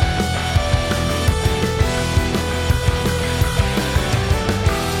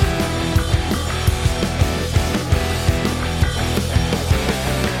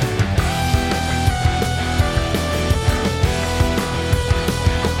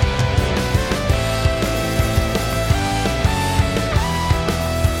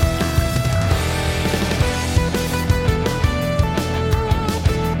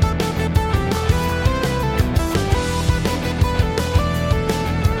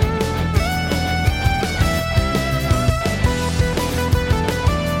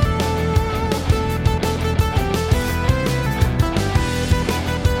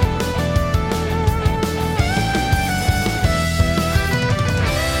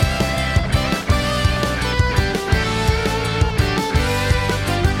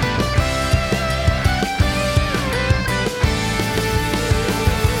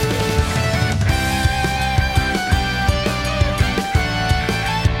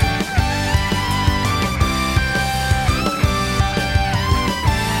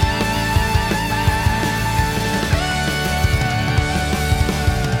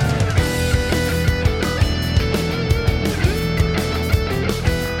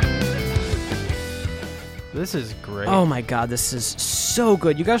 This is great. Oh my god, this is so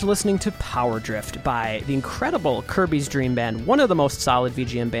good. You guys are listening to Power Drift by the incredible Kirby's Dream Band, one of the most solid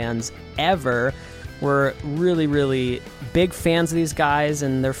VGM bands ever. We're really, really big fans of these guys,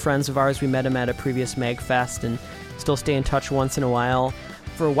 and they're friends of ours. We met them at a previous MagFest and still stay in touch once in a while.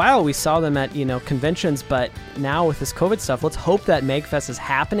 For a while, we saw them at, conventions, but now with this COVID stuff, let's hope that MagFest is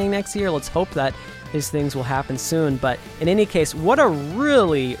happening next year. Let's hope that these things will happen soon. But in any case, what a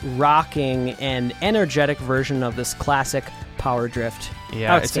really rocking and energetic version of this classic Power Drift.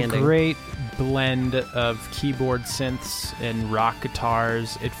 Yeah, it's a great blend of keyboard synths and rock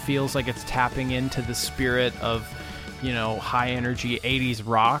guitars. It feels like it's tapping into the spirit of, high energy 80s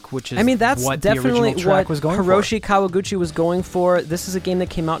rock, which is that's what definitely the original track was going Hiroshi Kawaguchi was going for. This is a game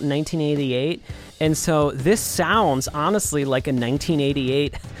that came out in 1988, and so this sounds honestly like a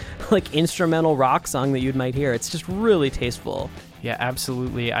 1988 instrumental rock song that you might hear. It's just really tasteful. Yeah,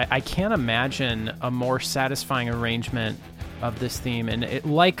 absolutely. I can't imagine a more satisfying arrangement of this theme, and it,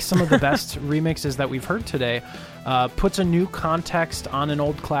 like some of the best remixes that we've heard today, puts a new context on an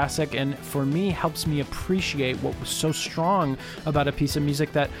old classic, and for me helps me appreciate what was so strong about a piece of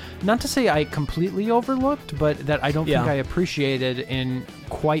music that, not to say I completely overlooked, but that I don't think I appreciated in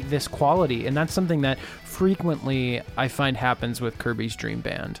quite this quality. And that's something that frequently I find happens with Kirby's Dream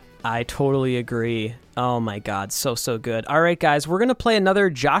Band. I totally agree. Oh my God, so good. All right, guys, we're gonna play another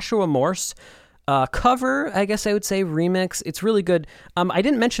Joshua Morse cover, I guess I would say, remix. It's really good. I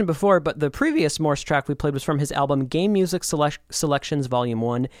didn't mention before, but the previous Morse track we played was from his album Game Music Selections Volume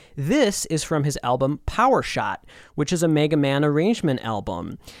 1. This is from his album Power Shot, which is a Mega Man arrangement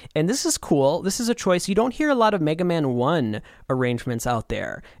album. And this is cool. This is a choice. You don't hear a lot of Mega Man 1 arrangements out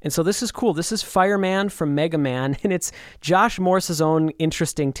there. And so this is cool. This is Fireman from Mega Man, and it's Josh Morse's own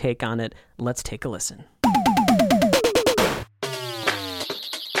interesting take on it. Let's take a listen.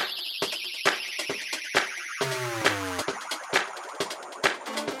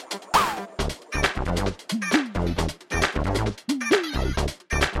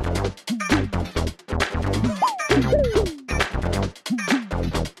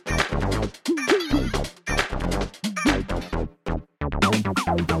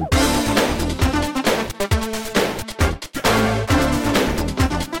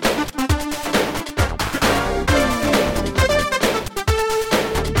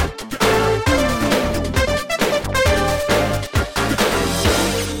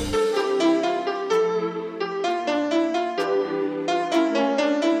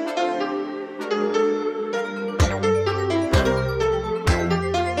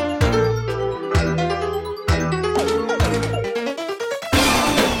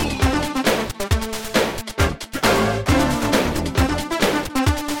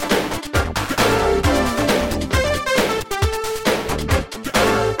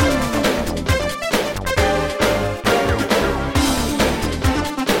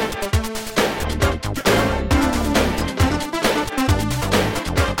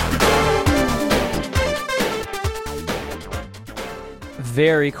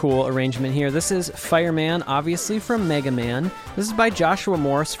 Very cool arrangement here. This is Fireman, obviously from Mega Man. This is by Joshua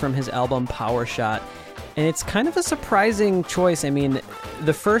Morse from his album Power Shot. And it's kind of a surprising choice. I mean,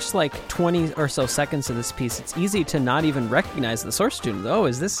 the first 20 or so seconds of this piece, it's easy to not even recognize the source tune. Oh,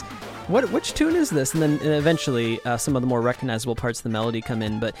 is this... Which tune is this? And then eventually some of the more recognizable parts of the melody come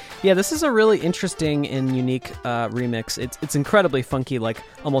in. But yeah, this is a really interesting and unique remix. It's incredibly funky, like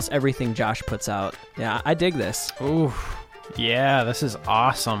almost everything Josh puts out. Yeah, I dig this. Ooh. Yeah, this is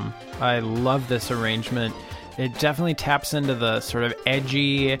awesome. I love this arrangement. It definitely taps into the sort of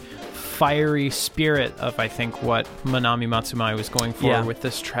edgy, fiery spirit of, I think, what Manami Matsumae was going for with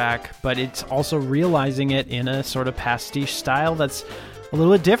this track, but it's also realizing it in a sort of pastiche style that's a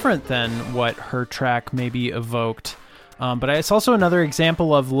little bit different than what her track maybe evoked. But it's also another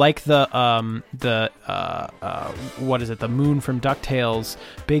example of, like the Moon from DuckTales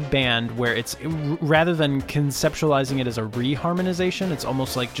big band, where it's rather than conceptualizing it as a reharmonization, it's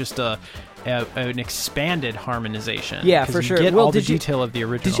almost like just an expanded harmonization. Yeah, for sure. You get all the detail of the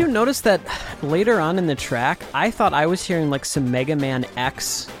original. Did you notice that later on in the track, I thought I was hearing like some Mega Man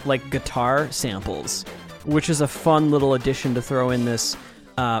X guitar samples, which is a fun little addition to throw in this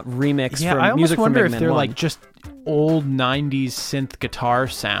remix from music from Mega Man 1. I almost wonder if they're like just old 90s synth guitar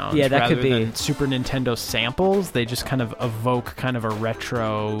sounds. Yeah, that could be. Rather than Super Nintendo samples. They just kind of evoke kind of a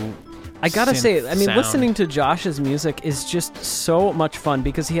retro I gotta say, I mean, sound. Listening to Josh's music is just so much fun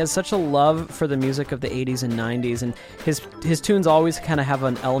because he has such a love for the music of the 80s and 90s, and his tunes always kind of have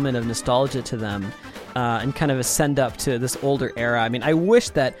an element of nostalgia to them, and kind of a send up to this older era. I mean, I wish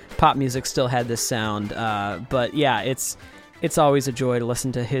that pop music still had this sound, but yeah, it's always a joy to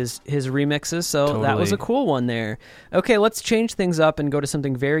listen to his remixes, so totally. That was a cool one there. Okay, let's change things up and go to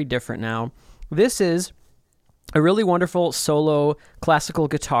something very different now. This is a really wonderful solo classical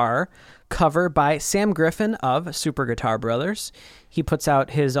guitar cover by Sam Griffin of Super Guitar Brothers. He puts out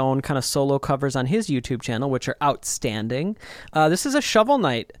his own kind of solo covers on his YouTube channel, which are outstanding. This is a Shovel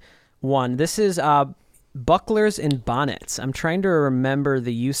Knight one. This is Bucklers and Bonnets. I'm trying to remember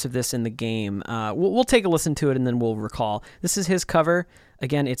the use of this in the game. We'll take a listen to it and then we'll recall. This is his cover.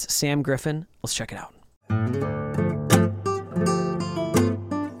 Again, it's Sam Griffin. Let's check it out.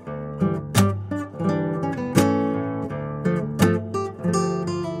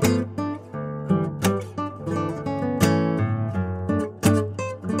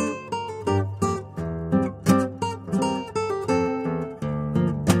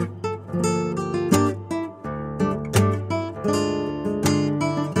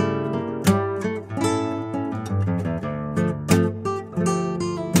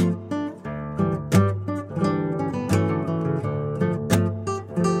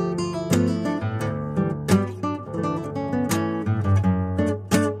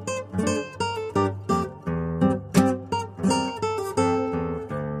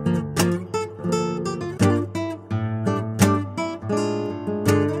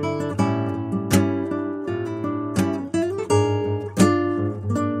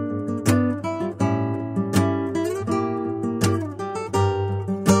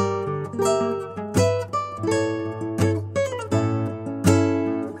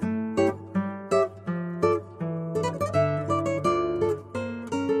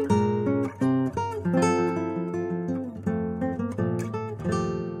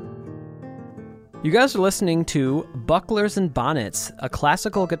 You guys are listening to Bucklers and Bonnets, a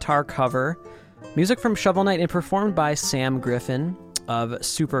classical guitar cover, music from Shovel Knight and performed by Sam Griffin of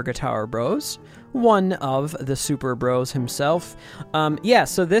Super Guitar Bros, one of the Super Bros himself.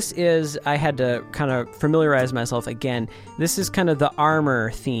 So this is, I had to kind of familiarize myself again. This is kind of the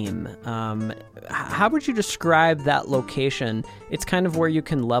Armor theme. How would you describe that location? It's kind of where you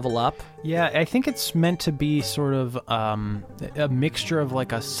can level up. Yeah, I think it's meant to be sort of a mixture of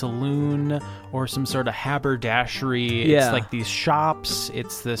like a saloon or some sort of haberdashery. Yeah. It's like these shops.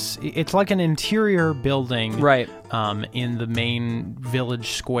 It's like an interior building, Right. In the main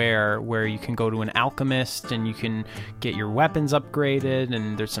village square where you can go to an alchemist and you can get your weapons upgraded,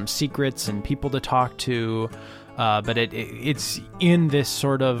 and there's some secrets and people to talk to. But it's in this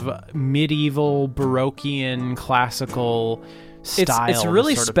sort of medieval Baroquean classical style. It's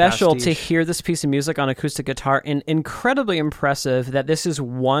really sort of special to pastiche. hear this piece of music on acoustic guitar, and incredibly impressive that this is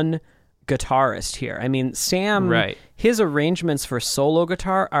one guitarist here. I mean, Sam, Right. his arrangements for solo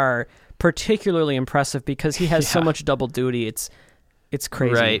guitar are particularly impressive because he has so Yeah. much double duty. It's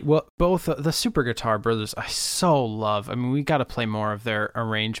crazy. Right. Well, both the Super Guitar Brothers, I so love. I mean, we got to play more of their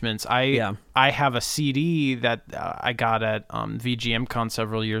arrangements. I have a CD that I got at VGMCon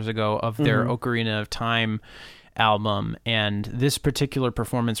several years ago of their Ocarina of Time album, and this particular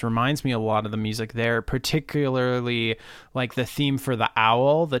performance reminds me a lot of the music there, particularly like the theme for the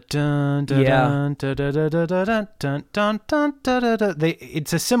owl, the dun dun dun dun dun dun dun dun dun dun dun dun.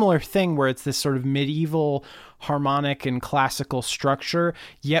 It's a similar thing where it's this sort of medieval harmonic and classical structure,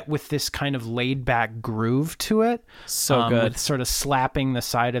 yet with this kind of laid-back groove to it. So good. With sort of slapping the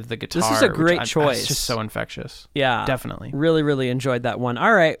side of the guitar. This is a great choice. It's just so infectious. Yeah. Definitely. Really, really enjoyed that one.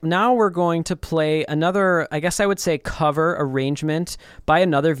 All right, now we're going to play another, I guess I would say, cover arrangement by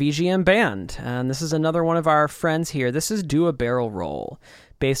another VGM band. And this is another one of our friends here. This is Do a Barrel Roll,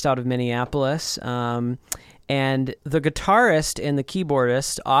 based out of Minneapolis. And the guitarist and the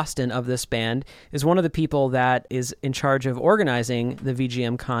keyboardist, Austin, of this band, is one of the people that is in charge of organizing the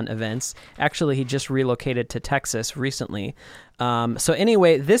VGM Con events. Actually, he just relocated to Texas recently. So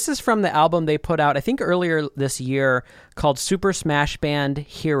anyway, this is from the album they put out, I think earlier this year, called Super Smash Band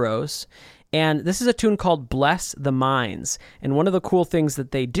Heroes. And this is a tune called Bless the Minds. And one of the cool things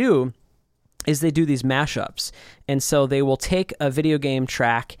that they do is they do these mashups. And so they will take a video game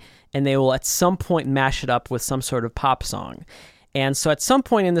track and they will at some point mash it up with some sort of pop song. And so at some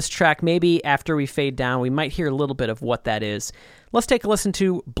point in this track, maybe after we fade down, we might hear a little bit of what that is. Let's take a listen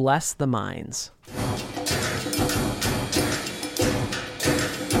to Bless the Minds.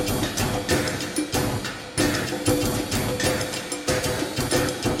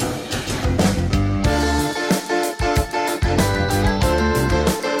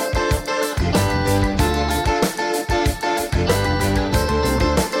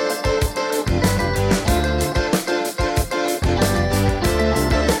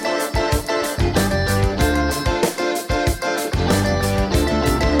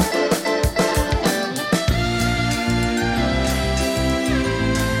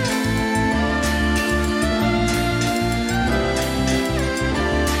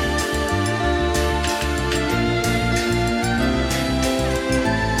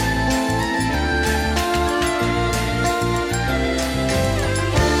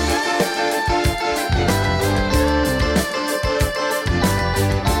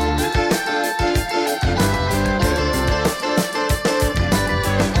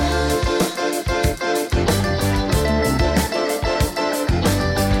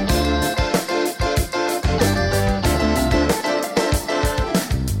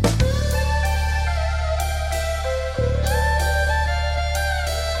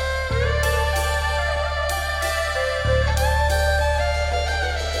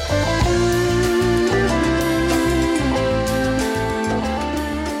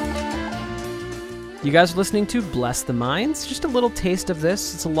 You guys are listening to Bless the Minds. Just a little taste of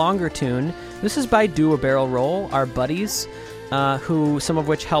this. It's a longer tune. This is by Do a Barrel Roll, our buddies, who some of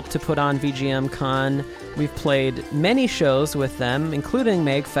which helped to put on VGM Con. We've played many shows with them, including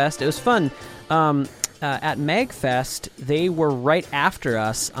MagFest. It was fun. At MagFest, they were right after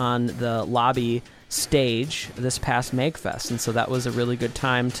us on the lobby stage this past MagFest, and so that was a really good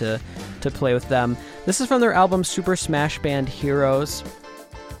time to play with them. This is from their album Super Smash Band Heroes.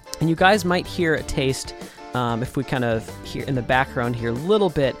 And you guys might hear a taste, if we kind of hear in the background here a little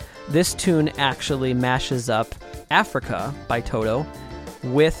bit. This tune actually mashes up Africa by Toto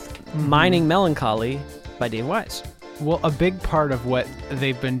with Mining Melancholy by Dave Wise. Well, a big part of what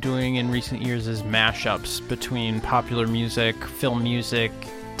they've been doing in recent years is mashups between popular music, film music,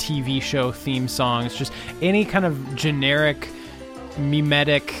 TV show theme songs, just any kind of generic,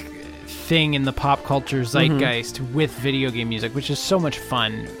 mimetic thing in the pop culture zeitgeist with video game music, which is so much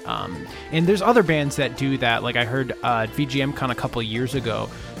fun. And there's other bands that do that. Like I heard at VGMCon a couple years ago,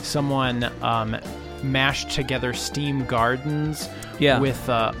 someone mashed together Steam Gardens with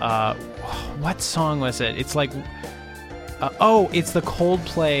what song was it? It's like it's the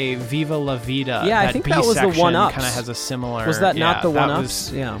Coldplay Viva La Vida. Yeah, I think that was the One Ups. Kind of has a similar. Was that not the One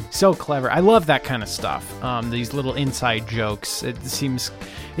Ups? Yeah, so clever. I love that kind of stuff. These little inside jokes.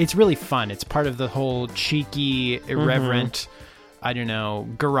 It's really fun. It's part of the whole cheeky, irreverent. I don't know,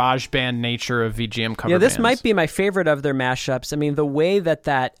 garage band nature of VGM cover this bands. might be my favorite of their mashups. I mean, the way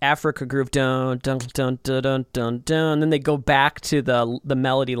that Africa groove, dun, dun, dun, dun, dun, dun, dun, and then they go back to the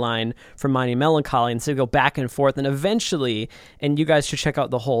melody line from Mighty Melancholy, and so they go back and forth, and eventually, and you guys should check out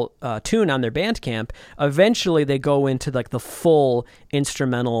the whole tune on their Bandcamp, eventually they go into like the full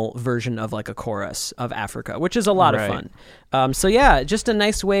instrumental version of like a chorus of Africa, which is a lot of fun. So yeah, just a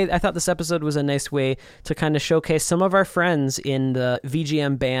nice way. I thought this episode was a nice way to kind of showcase some of our friends in the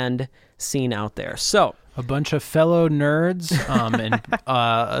VGM band scene out there. So a bunch of fellow nerds and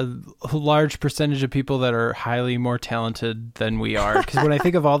a large percentage of people that are highly more talented than we are. Because when I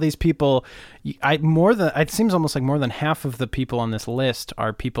think of all these people, it seems almost like more than half of the people on this list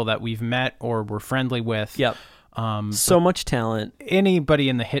are people that we've met or we're friendly with. Yep. So much talent. Anybody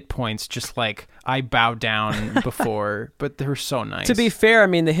in the hit points, just like I bow down before, but they're so nice. To be fair, I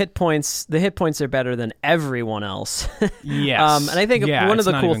mean the hit points are better than everyone else. Yes. And I think one of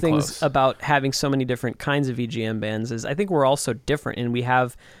the cool things about having so many different kinds of VGM bands is I think we're all so different, and we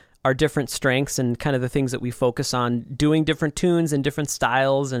have our different strengths and kind of the things that we focus on, doing different tunes and different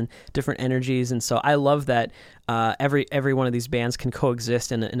styles and different energies. And so I love that every one of these bands can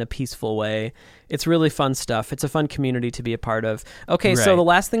coexist in a peaceful way. It's really fun stuff. It's a fun community to be a part of. Okay, so the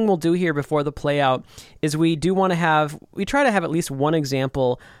last thing we'll do here before the play out is we try to have at least one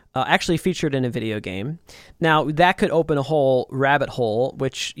example actually featured in a video game. Now, that could open a whole rabbit hole,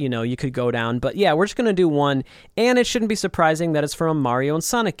 which, you could go down. But yeah, we're just going to do one. And it shouldn't be surprising that it's from a Mario and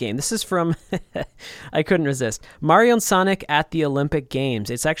Sonic game. This is from, I couldn't resist, Mario and Sonic at the Olympic Games.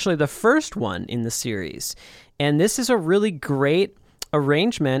 It's actually the first one in the series. And this is a really great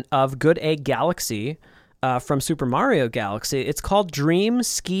arrangement of Good Egg Galaxy from Super Mario Galaxy. It's called Dream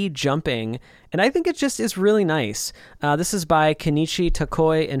Ski Jumping, and I think it just is really nice. This is by Kenichi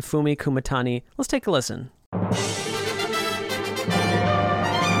Takoi and Fumi Kumatani. Let's take a listen.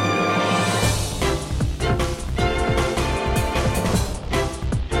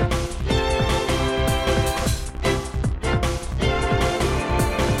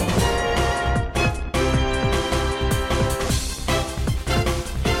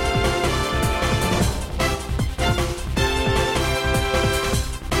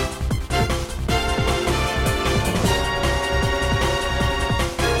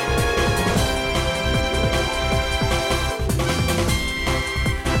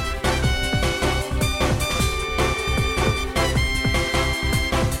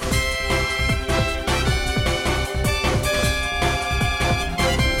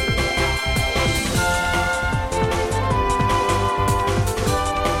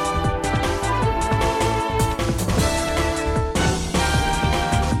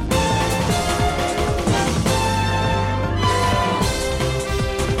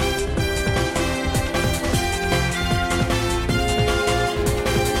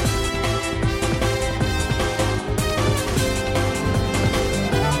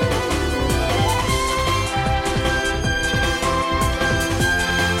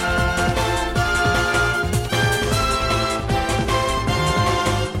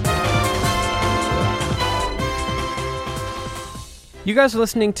 You guys are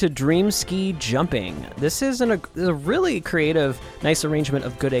listening to Dream Ski Jumping. This is a really creative, nice arrangement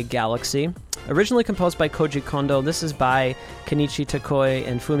of Good Egg Galaxy. Originally composed by Koji Kondo, this is by Kenichi Takoi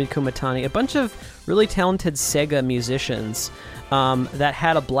and Fumi Kumatani, a bunch of really talented Sega musicians that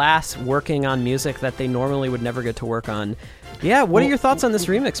had a blast working on music that they normally would never get to work on. Yeah, what are your thoughts on this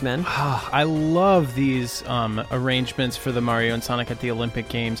remix, man? I love these arrangements for the Mario and Sonic at the Olympic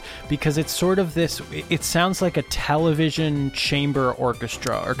Games because it's sort of this, it sounds like a television chamber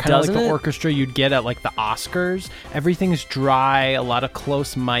orchestra, or kind of like the orchestra you'd get at like the Oscars. Everything's dry, a lot of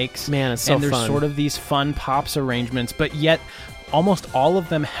close mics. Man, it's so fun. And there's sort of these fun pops arrangements, but yet almost all of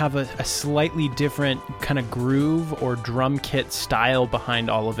them have a slightly different kind of groove or drum kit style behind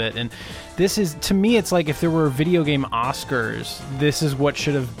all of it. And this is, to me, it's like if there were video game Oscars, this is what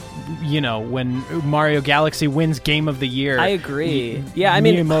should have, when Mario Galaxy wins Game of the Year. I agree. Yeah, I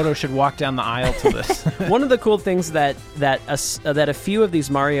mean, Miyamoto should walk down the aisle to this. One of the cool things that a few of these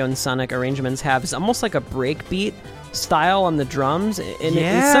Mario and Sonic arrangements have is almost like a break beat style on the drums, and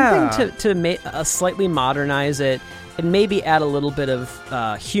it's something to slightly modernize it and maybe add a little bit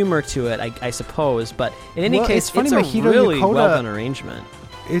of humor to it, I suppose. But in any case, it's a really well done arrangement.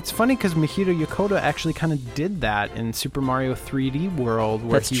 It's funny because Mahito Yokota actually kind of did that in Super Mario 3D World,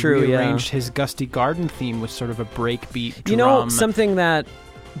 where he rearranged his Gusty Garden theme with sort of a breakbeat drum. You know, something that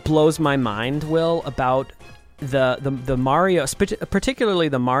blows my mind, Will, about the Mario, particularly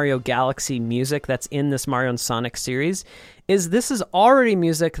the Mario Galaxy music that's in this Mario and Sonic series, is this is already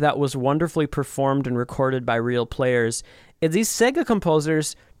music that was wonderfully performed and recorded by real players. And these Sega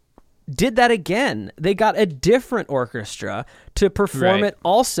composers did that again. They got a different orchestra to perform it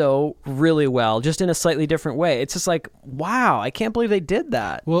also really well, just in a slightly different way. It's just like, wow, I can't believe they did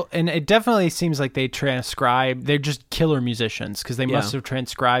that. Well, and it definitely seems like they're just killer musicians, because they must have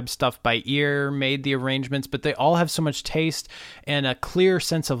transcribed stuff by ear, made the arrangements, but they all have so much taste and a clear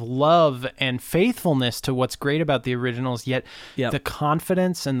sense of love and faithfulness to what's great about the originals, yet the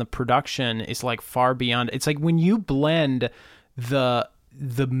confidence and the production is like far beyond. It's like when you blend the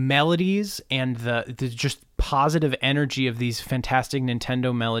melodies and the just positive energy of these fantastic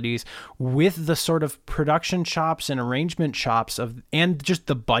Nintendo melodies with the sort of production chops and arrangement chops and just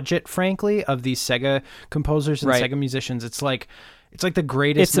the budget, frankly, of these Sega composers and Sega musicians. It's like the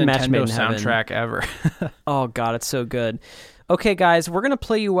greatest Nintendo soundtrack ever. Oh God, it's so good. Okay, guys, we're going to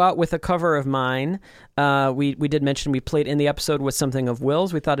play you out with a cover of mine. We did mention we played in the episode with something of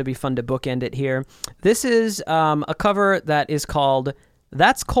Will's. We thought it'd be fun to bookend it here. This is a cover that is called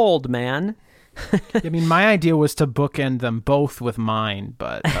That's Cold, Man. I mean, my idea was to bookend them both with mine,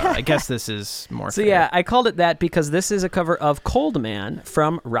 but I guess this is more fair. Yeah, I called it that because this is a cover of Cold Man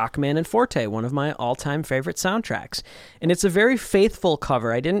from Rockman and Forte, one of my all-time favorite soundtracks. And it's a very faithful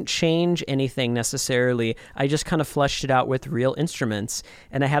cover. I didn't change anything necessarily. I just kind of fleshed it out with real instruments,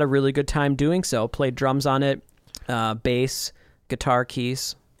 and I had a really good time doing so. Played drums on it, bass, guitar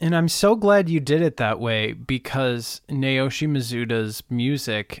keys. And I'm so glad you did it that way, because Naoshi Mizuda's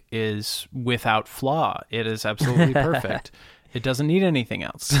music is without flaw. It is absolutely perfect. It doesn't need anything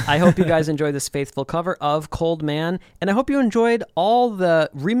else. I hope you guys enjoyed this faithful cover of Cold Man, and I hope you enjoyed all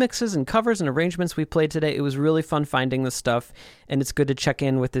the remixes and covers and arrangements we played today. It was really fun finding this stuff, and it's good to check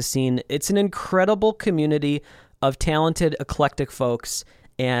in with the scene. It's an incredible community of talented, eclectic folks,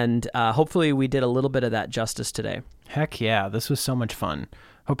 and hopefully we did a little bit of that justice today. Heck yeah, this was so much fun.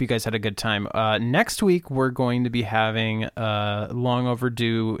 Hope you guys had a good time. Next week, we're going to be having a long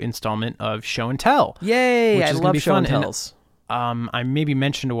overdue installment of Show and Tell. Yay! I love Show and Tells. I maybe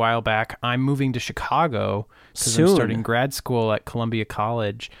mentioned a while back, I'm moving to Chicago because I'm starting grad school at Columbia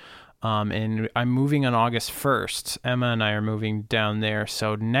College. And I'm moving on August 1st. Emma and I are moving down there.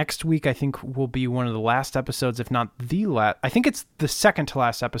 So next week, I think, will be one of the last episodes, if not the last. I think it's the second to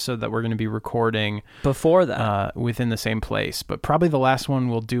last episode that we're going to be recording. Before that. Within the same place. But probably the last one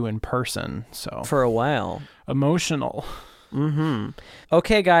we'll do in person. So for a while. Emotional. Mm-hmm.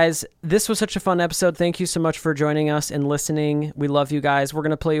 Okay, guys, this was such a fun episode. Thank you so much for joining us and listening. We love you guys. We're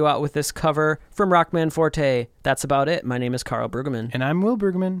going to play you out with this cover from Rockman Forte. That's about it. My name is Carl Brueggemann. And I'm Will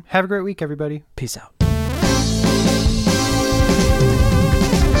Brueggemann. Have a great week, everybody. Peace out.